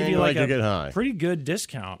 Plus, they give you like a pretty good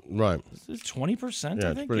discount. Right. 20%,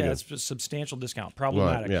 I think. Yeah, it's a substantial discount.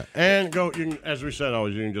 Problematic. Right, yeah. And you can, as we said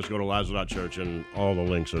always, you can just go to Lazlo.church and all the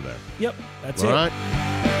links are there. Yep, that's it. All right.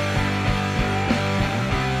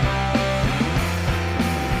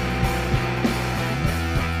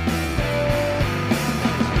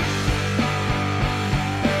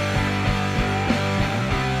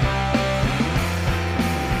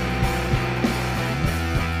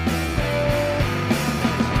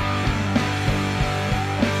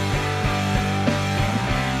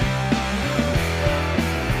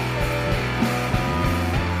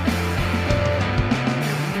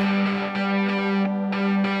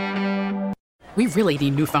 We really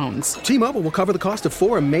need new phones. T-Mobile will cover the cost of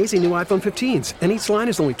 4 amazing new iPhone 15s, and each line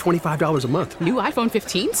is only $25 a month. New iPhone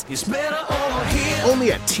 15s? It's better over here.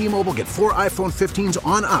 Only at T-Mobile, get 4 iPhone 15s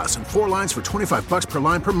on us and 4 lines for $25 per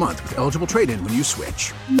line per month with eligible trade-in when you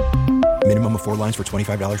switch. Minimum of 4 lines for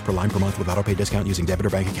 $25 per line per month with autopay discount using debit or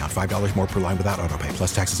bank account. $5 more per line without autopay,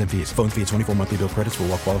 plus taxes and fees. Phone fee at 24 monthly bill credits for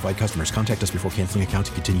well-qualified customers. Contact us before canceling account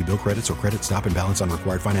to continue bill credits or credit stop and balance on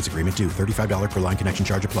required finance agreement due. $35 per line connection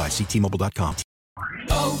charge applies. See T-Mobile.com.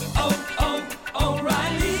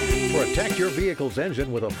 O'Reilly. Protect your vehicle's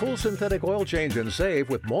engine with a full synthetic oil change and save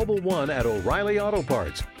with Mobil 1 at O'Reilly Auto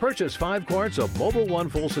Parts. Purchase 5 quarts of Mobil 1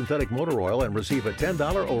 full synthetic motor oil and receive a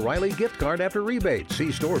 $10 O'Reilly gift card after rebate.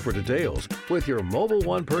 See store for details. With your Mobil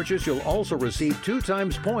 1 purchase, you'll also receive 2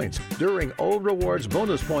 times points during O Rewards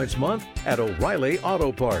Bonus Points Month at O'Reilly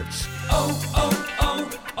Auto Parts.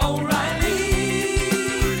 O'Reilly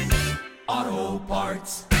Auto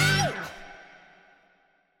Parts.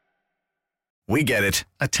 We get it.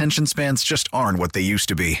 Attention spans just aren't what they used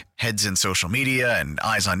to be. Heads in social media and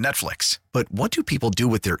eyes on Netflix. But what do people do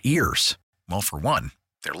with their ears? Well, for one,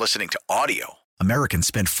 they're listening to audio. Americans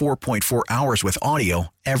spend 4.4 hours with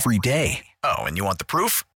audio every day. Oh, and you want the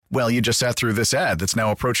proof? Well, you just sat through this ad that's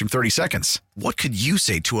now approaching 30 seconds. What could you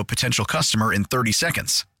say to a potential customer in 30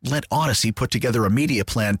 seconds? Let Odyssey put together a media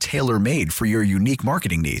plan tailor-made for your unique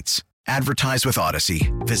marketing needs. Advertise with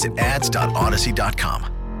Odyssey. Visit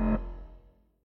ads.odyssey.com.